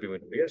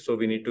 microalbuminuria. So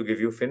we need to give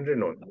you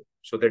finrenone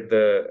so that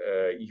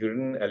the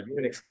urine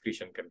albumin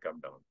excretion can come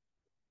down.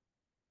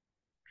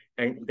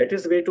 And that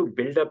is the way to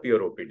build up your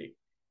OPD.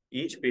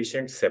 Each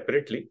patient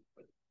separately,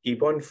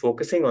 keep on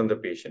focusing on the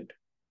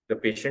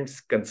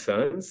patient's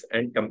concerns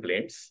and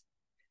complaints,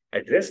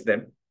 address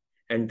them,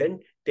 and then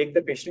take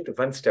the patient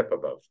one step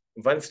above,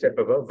 one step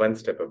above, one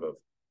step above.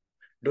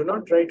 Do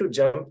not try to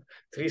jump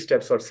 3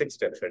 steps or 6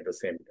 steps at the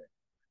same time.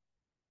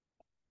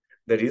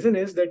 The reason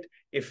is that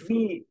if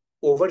we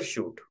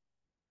overshoot,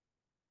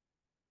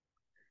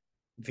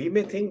 we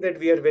may think that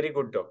we are very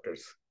good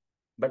doctors,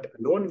 but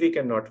alone we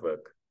cannot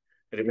work.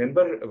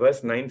 Remember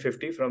verse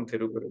 950 from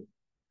Thirukkural,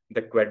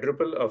 the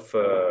quadruple of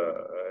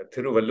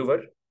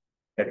Thiruvalluvar,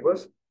 that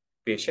was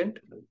patient,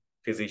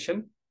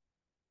 physician,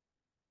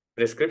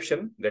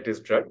 prescription, that is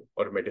drug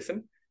or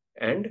medicine,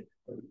 and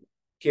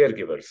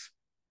caregivers.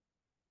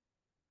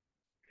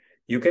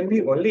 You can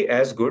be only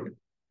as good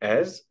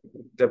as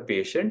the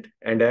patient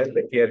and as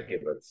the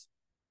caregivers.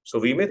 So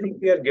we may think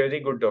we are very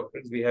good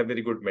doctors, we have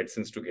very good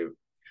medicines to give.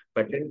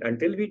 But then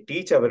until we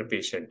teach our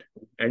patient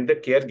and the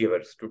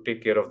caregivers to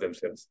take care of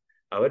themselves,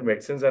 our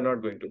medicines are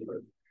not going to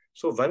work.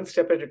 So one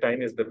step at a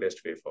time is the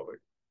best way forward.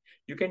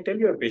 You can tell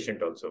your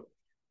patient also,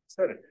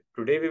 sir,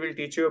 today we will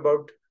teach you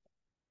about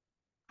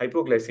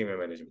hypoglycemia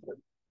management.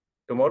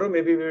 Tomorrow,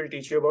 maybe we will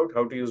teach you about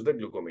how to use the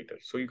glucometer.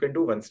 So you can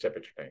do one step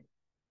at a time.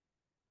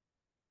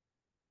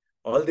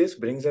 All this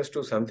brings us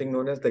to something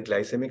known as the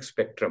glycemic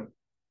spectrum.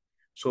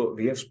 So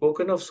we have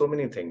spoken of so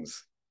many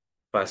things.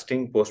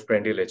 Fasting,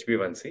 postprandial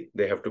HbA1c,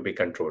 they have to be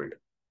controlled.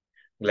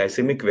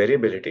 Glycemic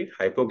variability,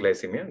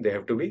 hypoglycemia, they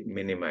have to be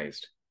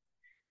minimized.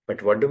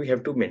 But what do we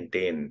have to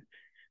maintain?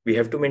 We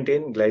have to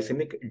maintain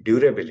glycemic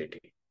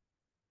durability.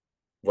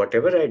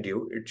 Whatever I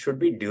do, it should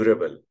be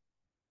durable.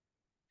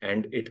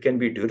 And it can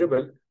be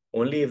durable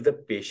only if the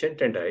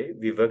patient and I,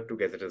 we work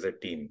together as a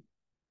team.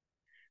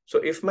 So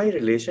if my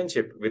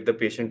relationship with the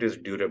patient is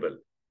durable,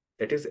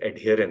 that is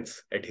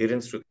adherence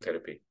to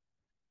therapy,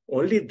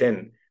 only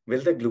then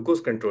will the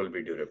glucose control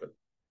be durable.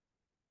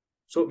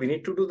 So we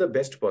need to do the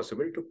best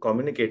possible to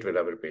communicate with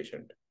our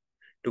patient,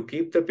 to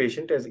keep the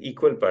patient as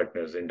equal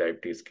partners in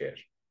diabetes care.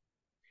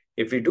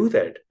 If we do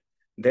that,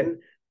 then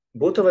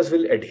both of us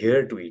will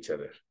adhere to each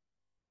other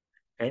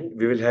and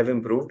we will have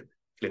improved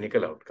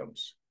clinical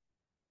outcomes.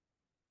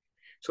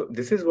 So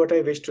this is what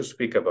I wish to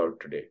speak about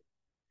today.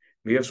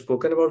 We have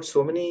spoken about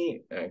so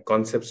many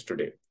concepts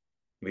today.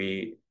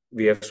 We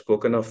have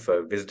spoken of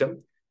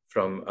wisdom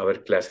from our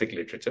classic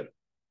literature.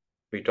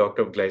 We talked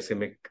of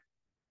glycemic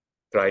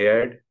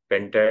triad,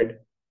 pentad,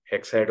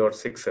 hexad, or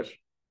sixer.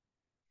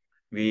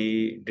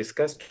 We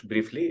discussed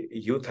briefly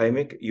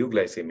euthymic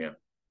euglycemia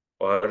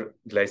or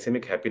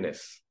glycemic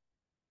happiness.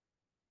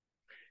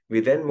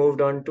 We then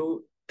moved on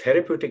to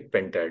therapeutic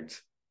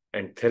pentads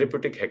and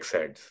therapeutic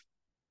hexads.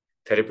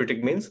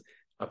 Therapeutic means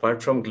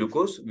apart from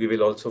glucose, we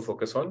will also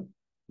focus on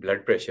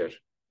blood pressure,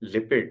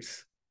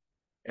 lipids,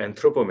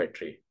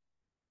 anthropometry,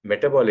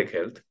 metabolic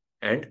health,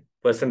 and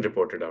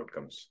person-reported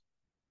outcomes.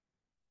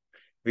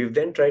 We've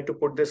then tried to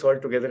put this all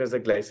together as a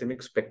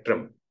glycemic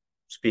spectrum,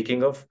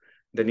 speaking of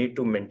the need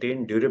to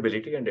maintain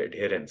durability and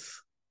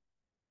adherence.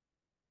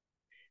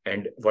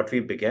 And what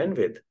we began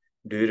with,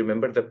 do you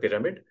remember the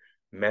pyramid?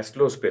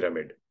 Maslow's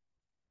pyramid.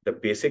 The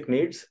basic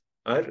needs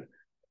are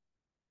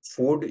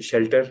food,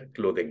 shelter,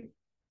 clothing.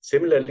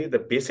 Similarly, the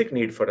basic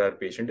need for our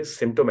patient is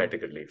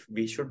symptomatic relief.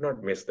 We should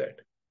not miss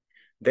that.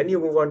 Then you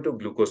move on to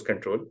glucose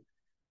control,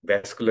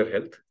 vascular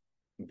health,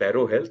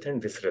 baro health,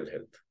 and visceral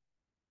health.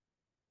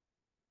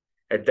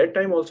 At that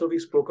time also, we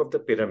spoke of the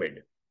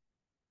pyramid.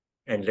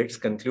 And let's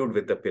conclude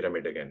with the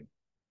pyramid again.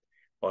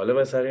 All of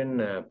us are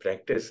in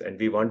practice and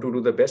we want to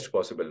do the best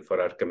possible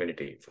for our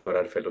community, for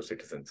our fellow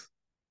citizens.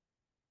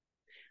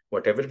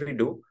 Whatever we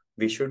do,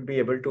 we should be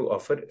able to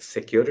offer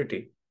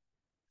security,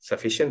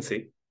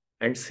 sufficiency,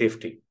 and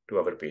safety to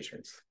our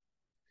patients.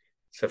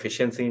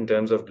 Sufficiency in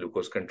terms of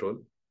glucose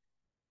control,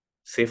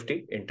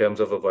 safety in terms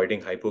of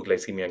avoiding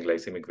hypoglycemia and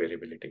glycemic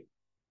variability,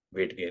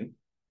 weight gain,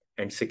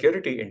 and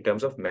security in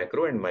terms of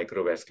macro and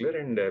microvascular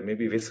and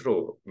maybe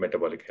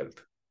viscerometabolic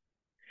health.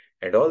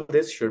 And all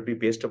this should be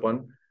based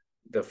upon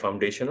the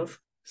foundation of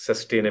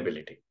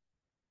sustainability.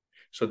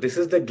 So this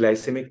is the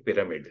glycemic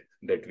pyramid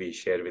that we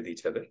share with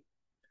each other.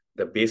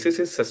 The basis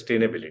is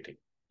sustainability,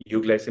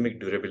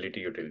 euglycemic durability,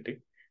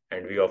 utility,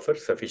 and we offer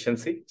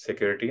sufficiency,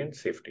 security, and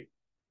safety.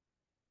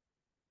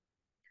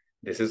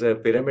 This is a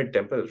pyramid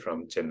temple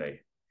from Chennai,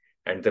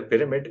 and the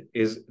pyramid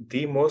is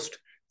the most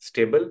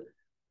stable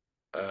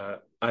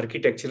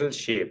architectural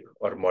shape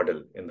or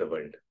model in the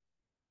world.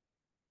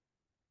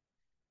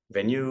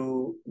 When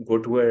you go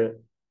to a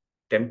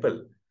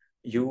temple,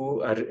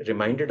 you are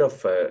reminded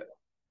of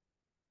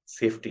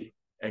safety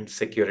and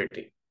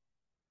security.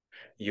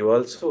 You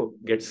also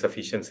get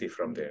sufficiency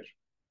from there.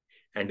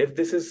 And if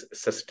this is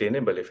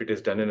sustainable, if it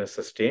is done in a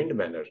sustained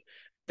manner,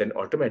 then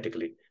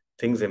automatically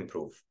things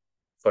improve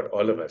for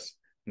all of us,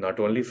 not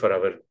only for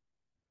our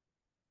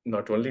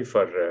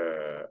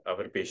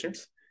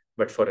patients,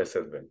 but for us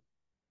as well.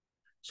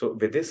 So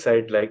with this,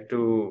 I'd like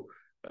to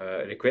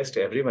request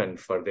everyone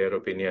for their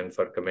opinion,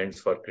 for comments,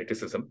 for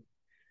criticism.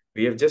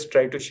 We have just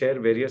tried to share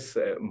various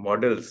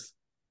models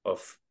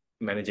of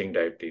managing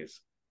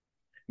diabetes.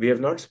 We have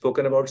not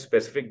spoken about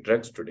specific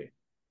drugs today.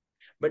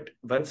 But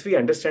once we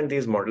understand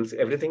these models,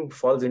 everything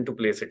falls into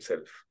place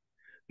itself.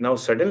 Now,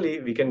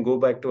 suddenly, we can go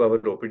back to our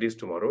OPDs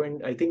tomorrow,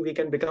 and I think we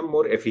can become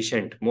more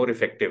efficient, more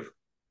effective.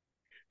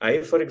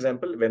 For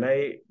example, when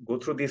I go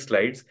through these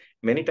slides,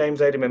 many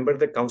times I remember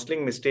the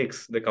counseling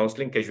mistakes, the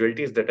counseling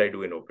casualties that I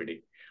do in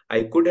OPD.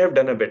 I could have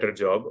done a better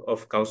job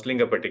of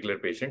counseling a particular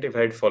patient if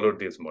I had followed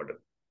this model.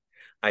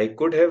 I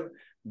could have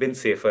been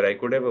safer. I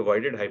could have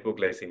avoided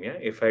hypoglycemia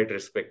if I had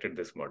respected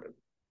this model.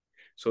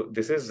 So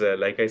this is,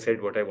 like I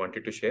said, what I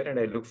wanted to share, and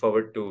I look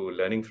forward to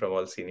learning from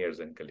all seniors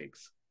and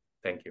colleagues.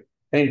 Thank you.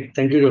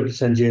 Thank you, Dr.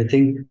 Sanjay. I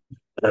think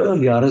the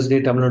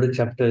RSSDI Tamil Nadu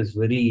chapter is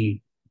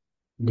very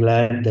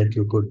glad that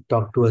you could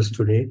talk to us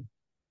today.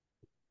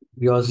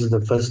 Yours is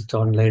the first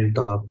online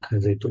talk,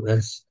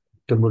 as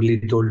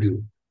Murli told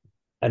you.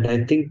 And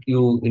I think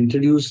you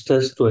introduced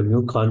us to a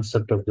new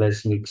concept of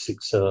glycemic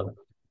 6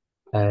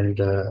 and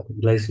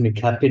glycemic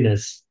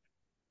happiness.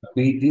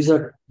 These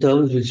are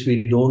terms which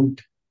we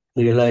don't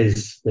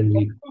realize when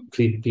we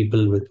treat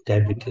people with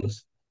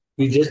diabetes.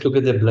 We just look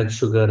at their blood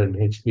sugar and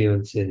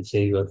HbA1c and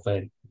say you are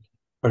fine.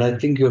 But I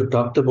think you have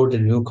talked about a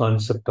new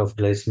concept of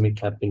glycemic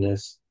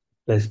happiness,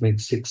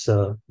 glycemic 6.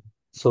 So,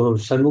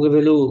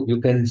 Shanmugavelu, you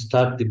can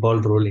start the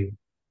ball rolling.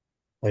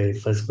 My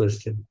first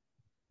question.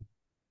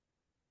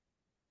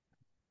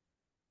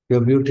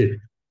 You're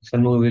muted,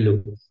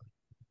 Shanmugavelu.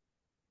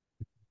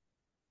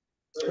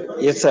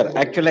 Yes, sir.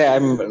 Actually,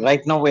 I'm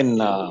right now in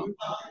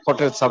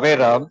Hotel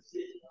Savera.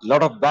 A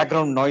lot of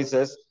background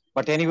noises.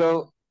 But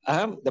anyway,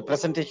 the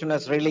presentation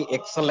was really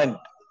excellent.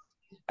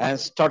 And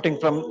starting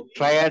from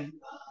Triad,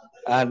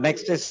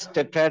 next is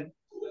Tetrad,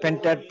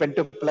 Pentad,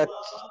 Pentuplex,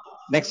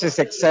 next is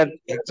Hexad,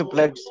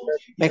 Hexaplex,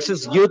 next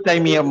is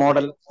euthymia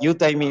model,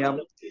 euthymia,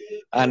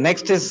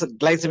 next is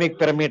glycemic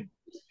pyramid,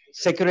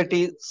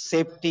 security,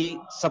 safety,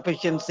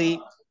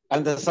 sufficiency,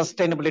 and the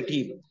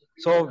sustainability.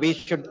 So we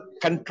should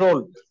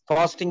control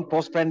fasting,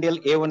 postprandial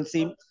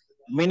A1C,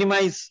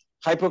 minimize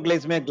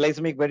hypoglycemia,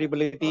 glycemic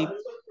variability,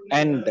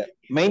 and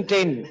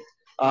maintain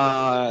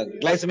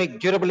glycemic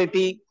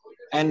durability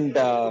and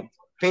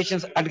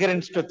patients'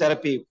 adherence to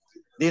therapy.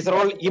 These are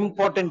all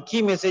important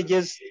key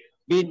messages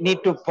we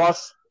need to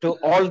pass to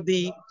all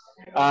the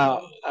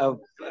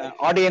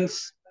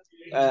audience,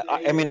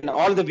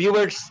 all the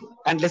viewers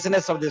and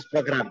listeners of this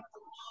program.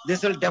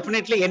 This will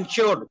definitely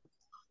ensure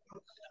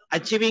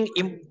achieving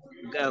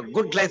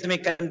good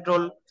glycemic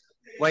control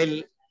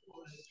while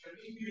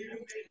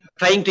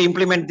trying to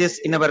implement this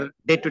in our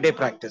day-to-day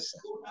practice.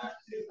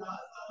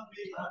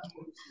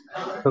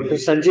 Dr.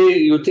 Sanjay,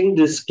 you think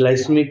this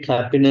glycemic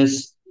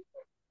happiness,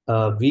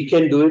 we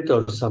can do it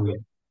or some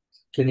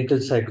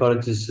clinical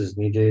psychologist is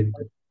needed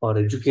or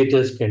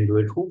educators can do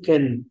it? Who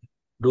can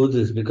do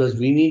this? Because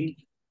we need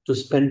to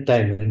spend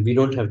time and we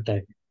don't have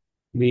time.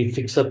 We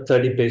fix up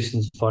 30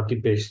 patients,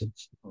 40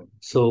 patients.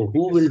 So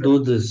who will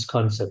do this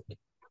concept?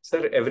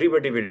 Sir,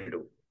 everybody will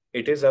do.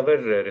 It is our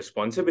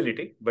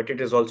responsibility, but it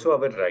is also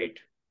our right.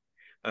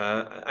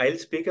 I'll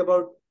speak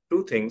about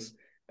two things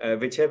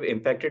which have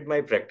impacted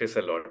my practice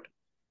a lot.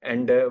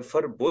 And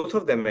for both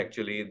of them,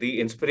 actually,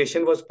 the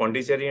inspiration was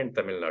Pondicherry and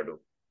Tamil Nadu.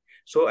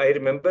 So I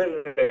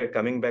remember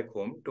coming back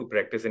home to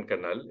practice in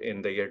Karnal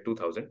in the year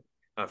 2000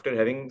 after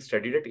having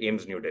studied at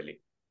AIIMS New Delhi.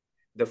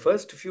 The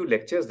first few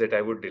lectures that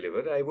I would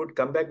deliver, I would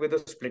come back with a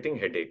splitting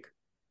headache.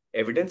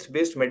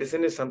 Evidence-based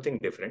medicine is something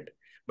different,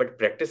 but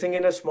practicing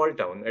in a small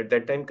town, at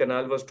that time,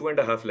 Karnal was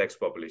 2.5 lakhs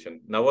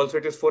population. Now also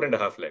it is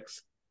 4.5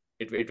 lakhs.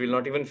 It will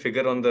not even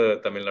figure on the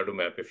Tamil Nadu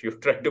map if you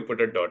try to put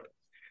a dot.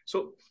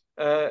 So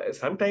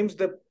sometimes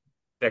the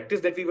practice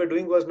that we were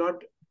doing was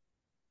not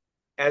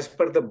as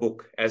per the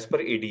book, as per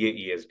ADA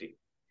ESD,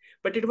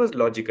 but it was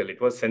logical, it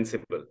was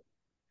sensible.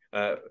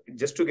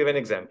 Just to give an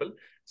example,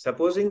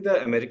 supposing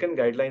the American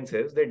guideline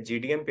says that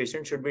GDM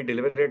patient should be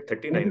delivered at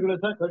 39.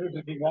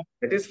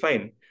 That is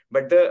fine.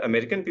 But the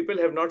American people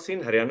have not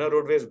seen Haryana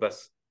Roadways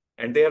bus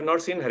and they have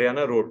not seen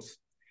Haryana roads.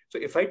 So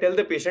if I tell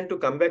the patient to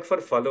come back for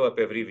follow-up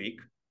every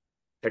week,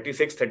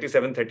 36,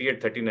 37,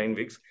 38, 39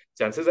 weeks,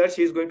 chances are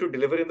she is going to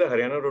deliver in the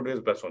Haryana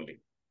Roadways bus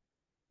only.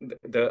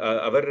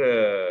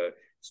 Our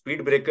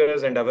speed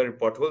breakers and our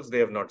potholes, they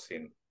have not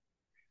seen.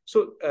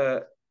 So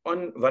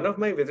on one of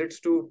my visits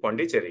to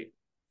Pondicherry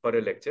for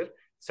a lecture,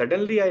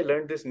 suddenly I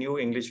learned this new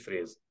English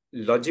phrase,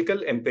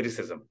 logical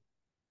empiricism.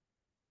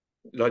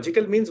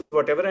 Logical means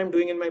whatever I'm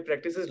doing in my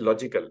practice is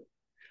logical.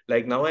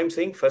 Like now I'm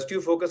saying, first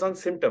you focus on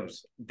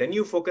symptoms, then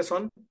you focus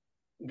on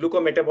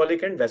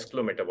glucometabolic and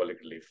vasculometabolic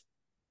relief.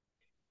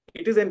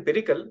 It is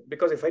empirical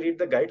because if I read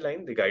the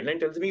guideline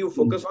tells me you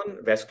focus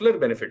on vascular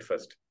benefit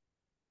first.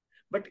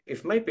 But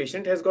if my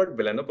patient has got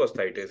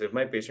melanocystitis, if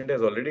my patient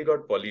has already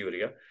got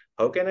polyuria,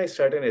 how can I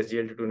start an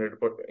SGLT2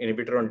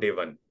 inhibitor on day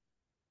 1?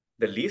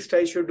 The least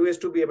I should do is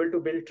to be able to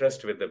build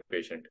trust with the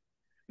patient.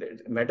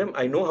 Madam,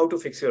 I know how to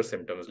fix your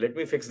symptoms. Let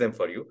me fix them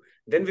for you.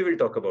 Then we will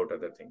talk about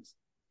other things.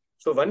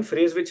 So one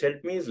phrase which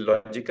helped me is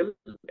logical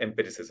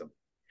empiricism.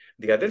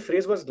 The other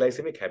phrase was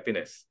glycemic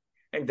happiness.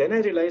 And then I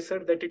realized, sir,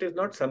 that it is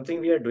not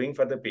something we are doing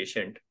for the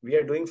patient. We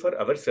are doing for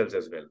ourselves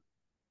as well.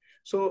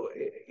 So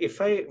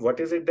what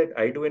is it that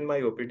I do in my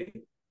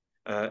OPD?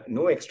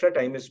 No extra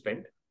time is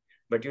spent,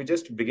 but you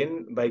just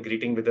begin by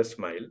greeting with a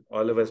smile.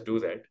 All of us do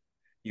that.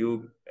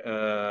 You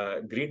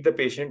greet the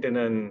patient in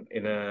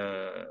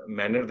a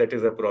manner that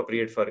is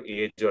appropriate for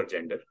age or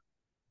gender.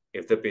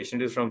 If the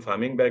patient is from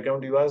farming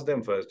background, you ask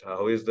them first,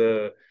 how is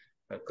the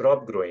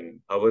crop growing?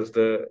 How is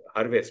the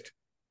harvest?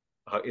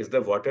 Is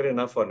the water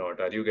enough or not?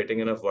 Are you getting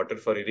enough water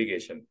for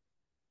irrigation?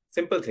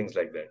 Simple things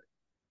like that.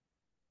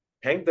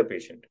 Thank the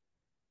patient.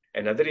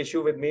 Another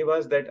issue with me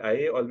was that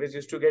I always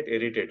used to get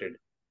irritated.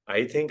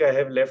 I think I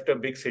have left a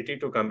big city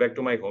to come back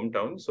to my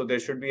hometown, so there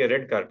should be a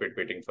red carpet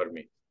waiting for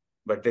me.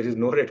 But there is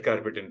no red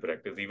carpet in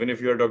practice. Even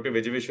if you are Dr.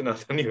 Vijay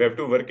Vishwanathan, you have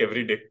to work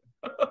every day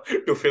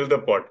to fill the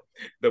pot.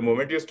 The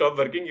moment you stop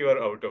working, you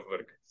are out of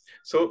work.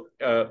 So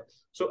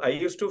I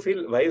used to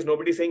feel, why is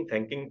nobody saying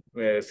thank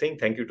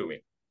you to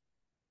me?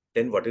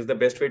 Then what is the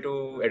best way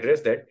to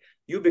address that?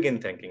 You begin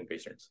thanking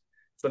patients.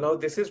 So now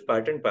this is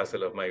part and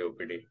parcel of my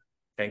OPD.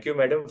 Thank you,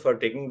 madam, for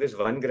taking this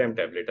 1 gram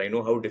tablet. I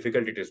know how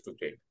difficult it is to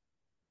take.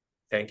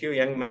 Thank you,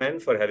 young man,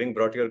 for having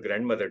brought your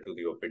grandmother to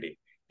the OPD.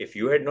 If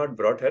you had not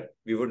brought her,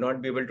 we would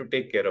not be able to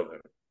take care of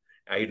her.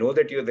 I know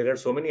that there are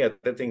so many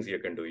other things you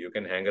can do. You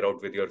can hang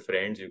out with your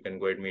friends. You can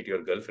go and meet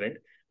your girlfriend.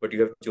 But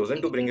you have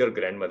chosen to bring your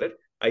grandmother.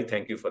 I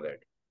thank you for that.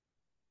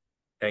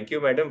 Thank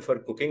you, madam, for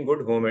cooking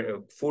good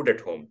food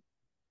at home.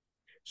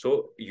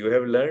 So you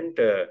have learned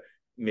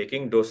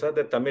making dosa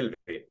the Tamil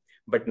way.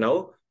 But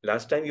now,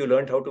 last time you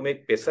learned how to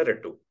make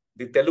pesarattu,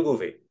 the Telugu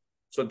way.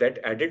 So that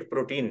added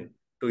protein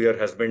to your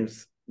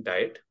husband's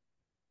diet.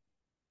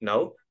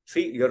 Now,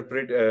 see, your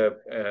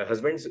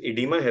husband's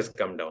edema has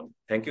come down.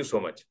 Thank you so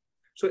much.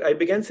 So I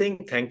began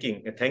saying thank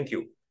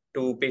you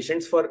to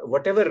patients for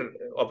whatever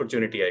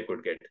opportunity I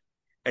could get.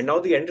 And now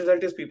the end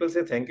result is people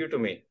say thank you to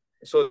me.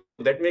 So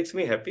that makes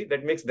me happy.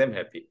 That makes them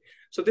happy.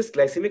 So this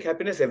glycemic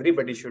happiness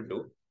everybody should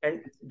do.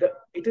 And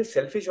it is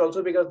selfish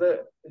also because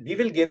we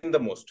will gain the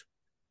most.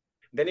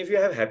 Then if you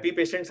have happy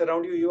patients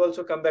around you, you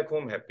also come back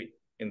home happy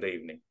in the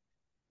evening.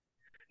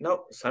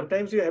 Now,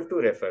 sometimes you have to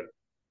refer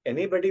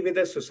anybody with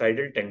a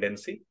suicidal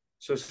tendency,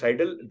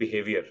 suicidal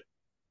behavior,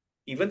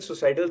 even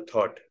suicidal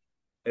thought,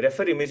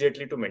 refer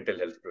immediately to mental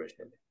health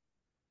professional.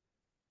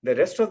 The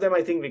rest of them,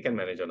 I think we can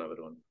manage on our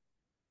own.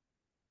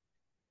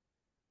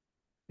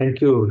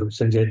 Thank you, Dr.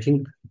 Sanjay. I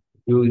think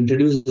you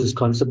introduced this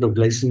concept of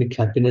glycemic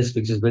happiness,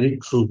 which is very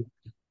true,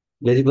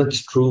 very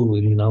much true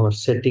in our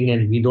setting,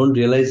 and we don't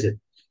realize it.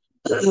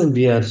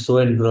 We are so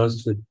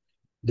engrossed with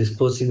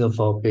disposing of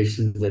our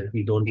patients that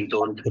we don't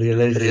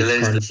realize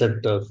this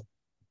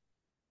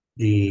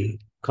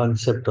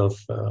concept of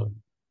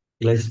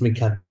glycemic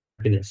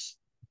happiness.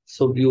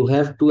 So you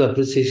have two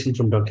appreciations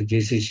from Dr.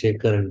 J.C.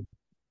 Shekhar and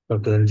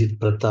Dr. Ranjit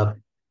Pratap,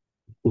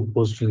 who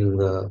posted in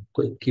the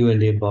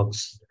Q&A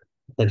box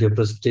that your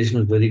presentation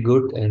was very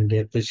good and they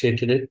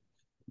appreciated it.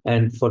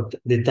 And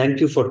they thank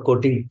you for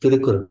quoting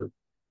Tirukkural,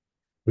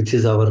 which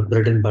is our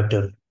bread and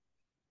butter.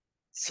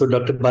 So,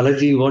 Dr.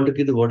 Balaji, you want to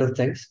give the word of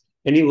thanks?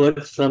 Any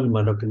words from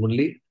Dr.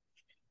 Murli?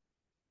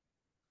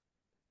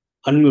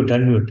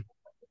 Unmute.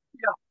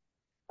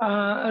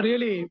 Yeah,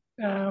 really,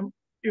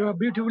 you have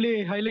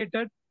beautifully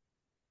highlighted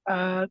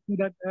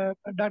that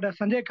Dr.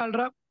 Sanjay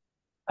Kalra,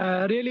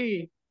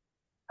 really,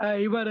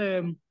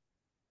 your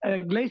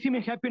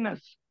glycemic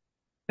happiness,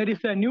 that is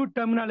a new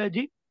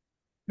terminology.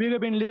 We have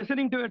been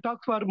listening to your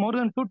talks for more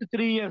than 2 to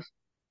 3 years.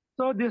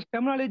 So this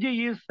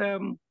terminology is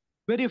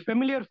very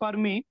familiar for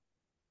me.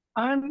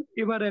 And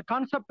your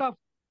concept of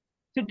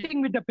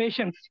sitting with the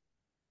patients,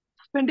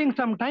 spending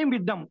some time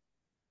with them,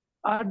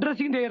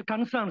 addressing their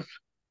concerns,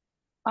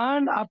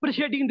 and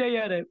appreciating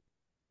their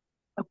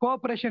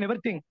cooperation,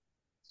 everything.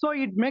 So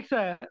it makes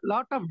a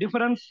lot of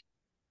difference.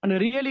 And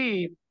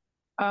really,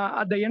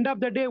 at the end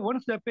of the day,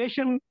 once the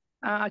patient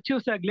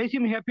achieves a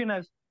glycemic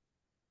happiness,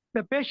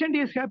 the patient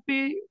is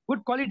happy,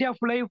 good quality of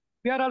life.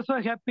 We are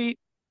also happy.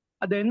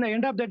 At the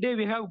end of the day,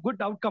 we have good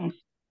outcomes.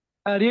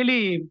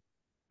 Really,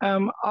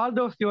 all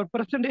those, your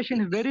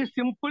presentation is very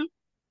simple,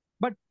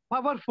 but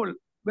powerful,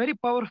 very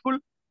powerful.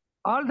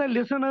 All the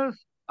listeners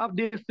of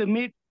this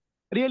meet,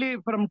 really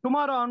from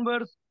tomorrow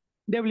onwards,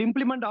 they will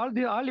implement all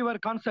your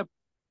concepts.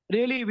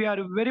 Really, we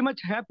are very much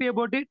happy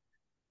about it.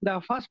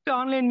 The first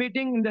online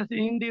meeting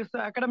in this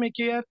academic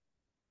year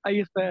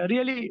is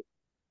really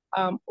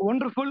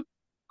wonderful.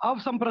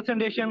 Awesome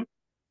presentation.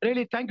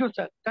 Really, thank you,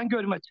 sir. Thank you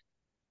very much.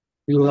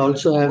 You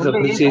also have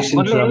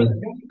appreciation from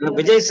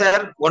Vijay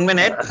sir. 1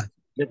 minute.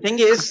 The thing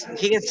is,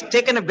 he has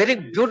taken a very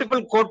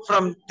beautiful quote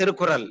from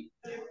Tirukkural.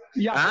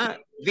 Yeah.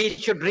 We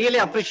should really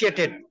appreciate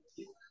it.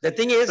 The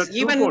thing is,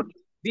 even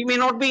we may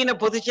not be in a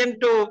position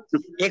to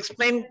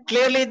explain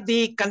clearly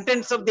the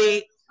contents of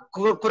the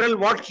Kural,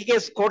 what he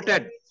has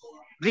quoted.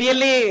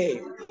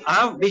 Really,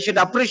 we should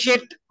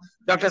appreciate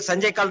Dr.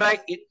 Sanjay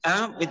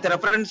Kalra with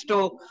reference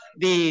to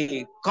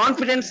the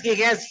confidence he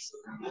has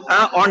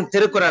on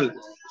Tirukural.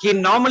 He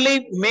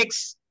normally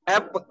makes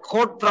a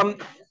quote from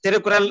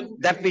Tirukural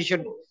that we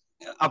should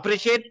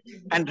appreciate,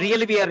 and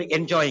really we are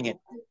enjoying it.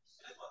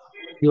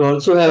 You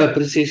also have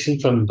appreciation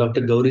from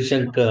Dr. Gauri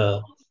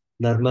Shankar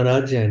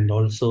Dharmaraj and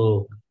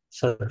also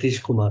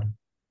Satish Kumar,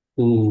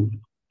 who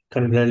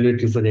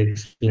congratulate you for the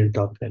excellent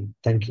talk, and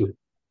thank you.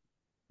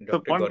 Dr.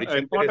 Gauri Shankar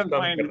important is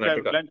from point which I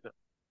Karnataka. learned.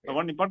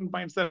 One important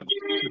point, sir.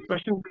 The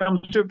question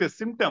comes to the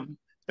symptom.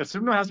 The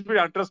symptom has to be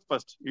addressed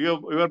first.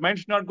 Your mind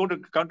should not go to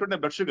control the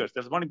blood sugars.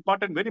 That's one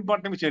important, very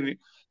important which it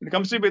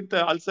comes to with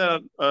ulcer,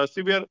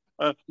 severe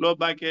low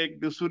backache,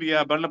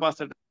 dysuria, bundle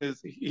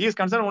he is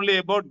concerned only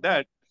about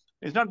that.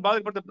 He's not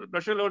bothered about the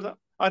blood sugar levels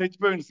or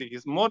HbA1c.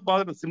 He's more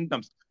bothered with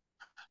symptoms.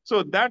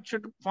 So that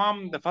should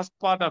form the first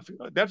part of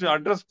that should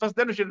address first.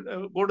 Then we should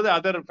go to the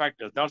other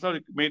factors. That's also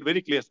made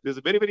very clear. This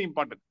is very, very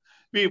important.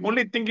 We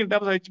only think in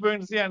terms of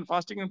HbA1c and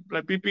fasting and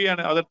PP and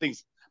other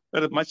things.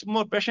 There are much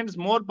more patients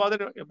more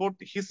bothered about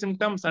his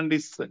symptoms and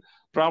his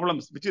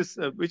problems,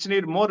 which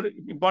need more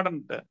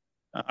important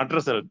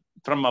addressal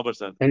from our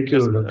side. Thank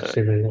you, Dr.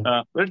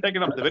 Sridhar. We'll take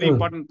it up. The very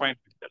important point.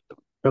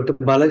 Dr.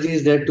 Balaji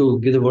is there to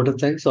give the vote of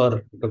thanks,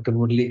 or Dr.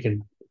 Murli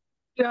can?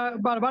 Yeah,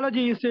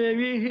 Balaji is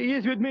he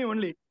is with me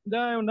only.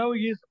 Now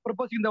he is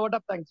proposing the vote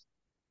of thanks.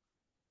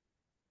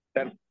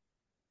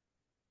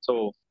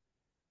 So,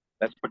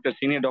 respected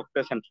senior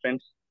doctors and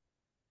friends,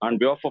 on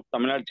behalf of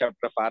Tamil Nadu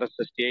chapter of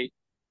RSSDI,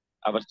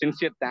 our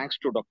sincere thanks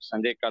to Dr.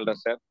 Sanjay Kalra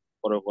sir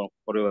for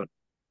your.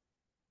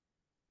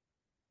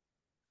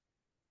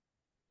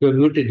 You're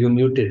muted. You're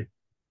muted.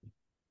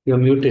 You're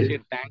muted.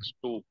 Sincere thanks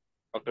to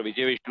Dr.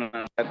 Vijay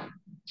Vishnu sir,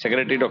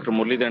 Secretary Dr.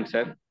 Muralidharan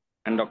sir,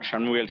 and Dr.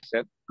 Shanmugal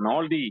sir, and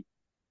all the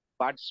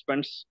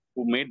participants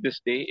who made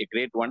this day a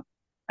great one.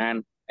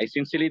 And I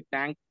sincerely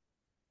thank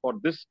for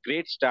this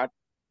great start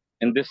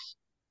in this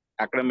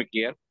academic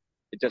year,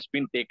 which has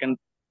been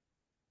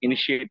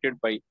initiated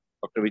by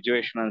Dr.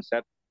 Vijay Vishnu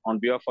sir on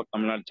behalf of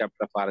Tamil Nadu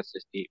chapter of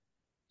RSSDI.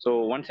 So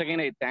once again,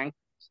 I thank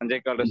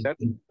Sanjay Kalra sir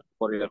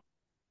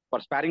for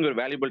sparing your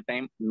valuable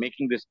time,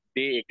 making this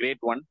day a great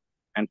one,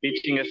 and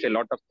teaching us a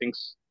lot of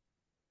things.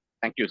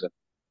 Thank you, sir.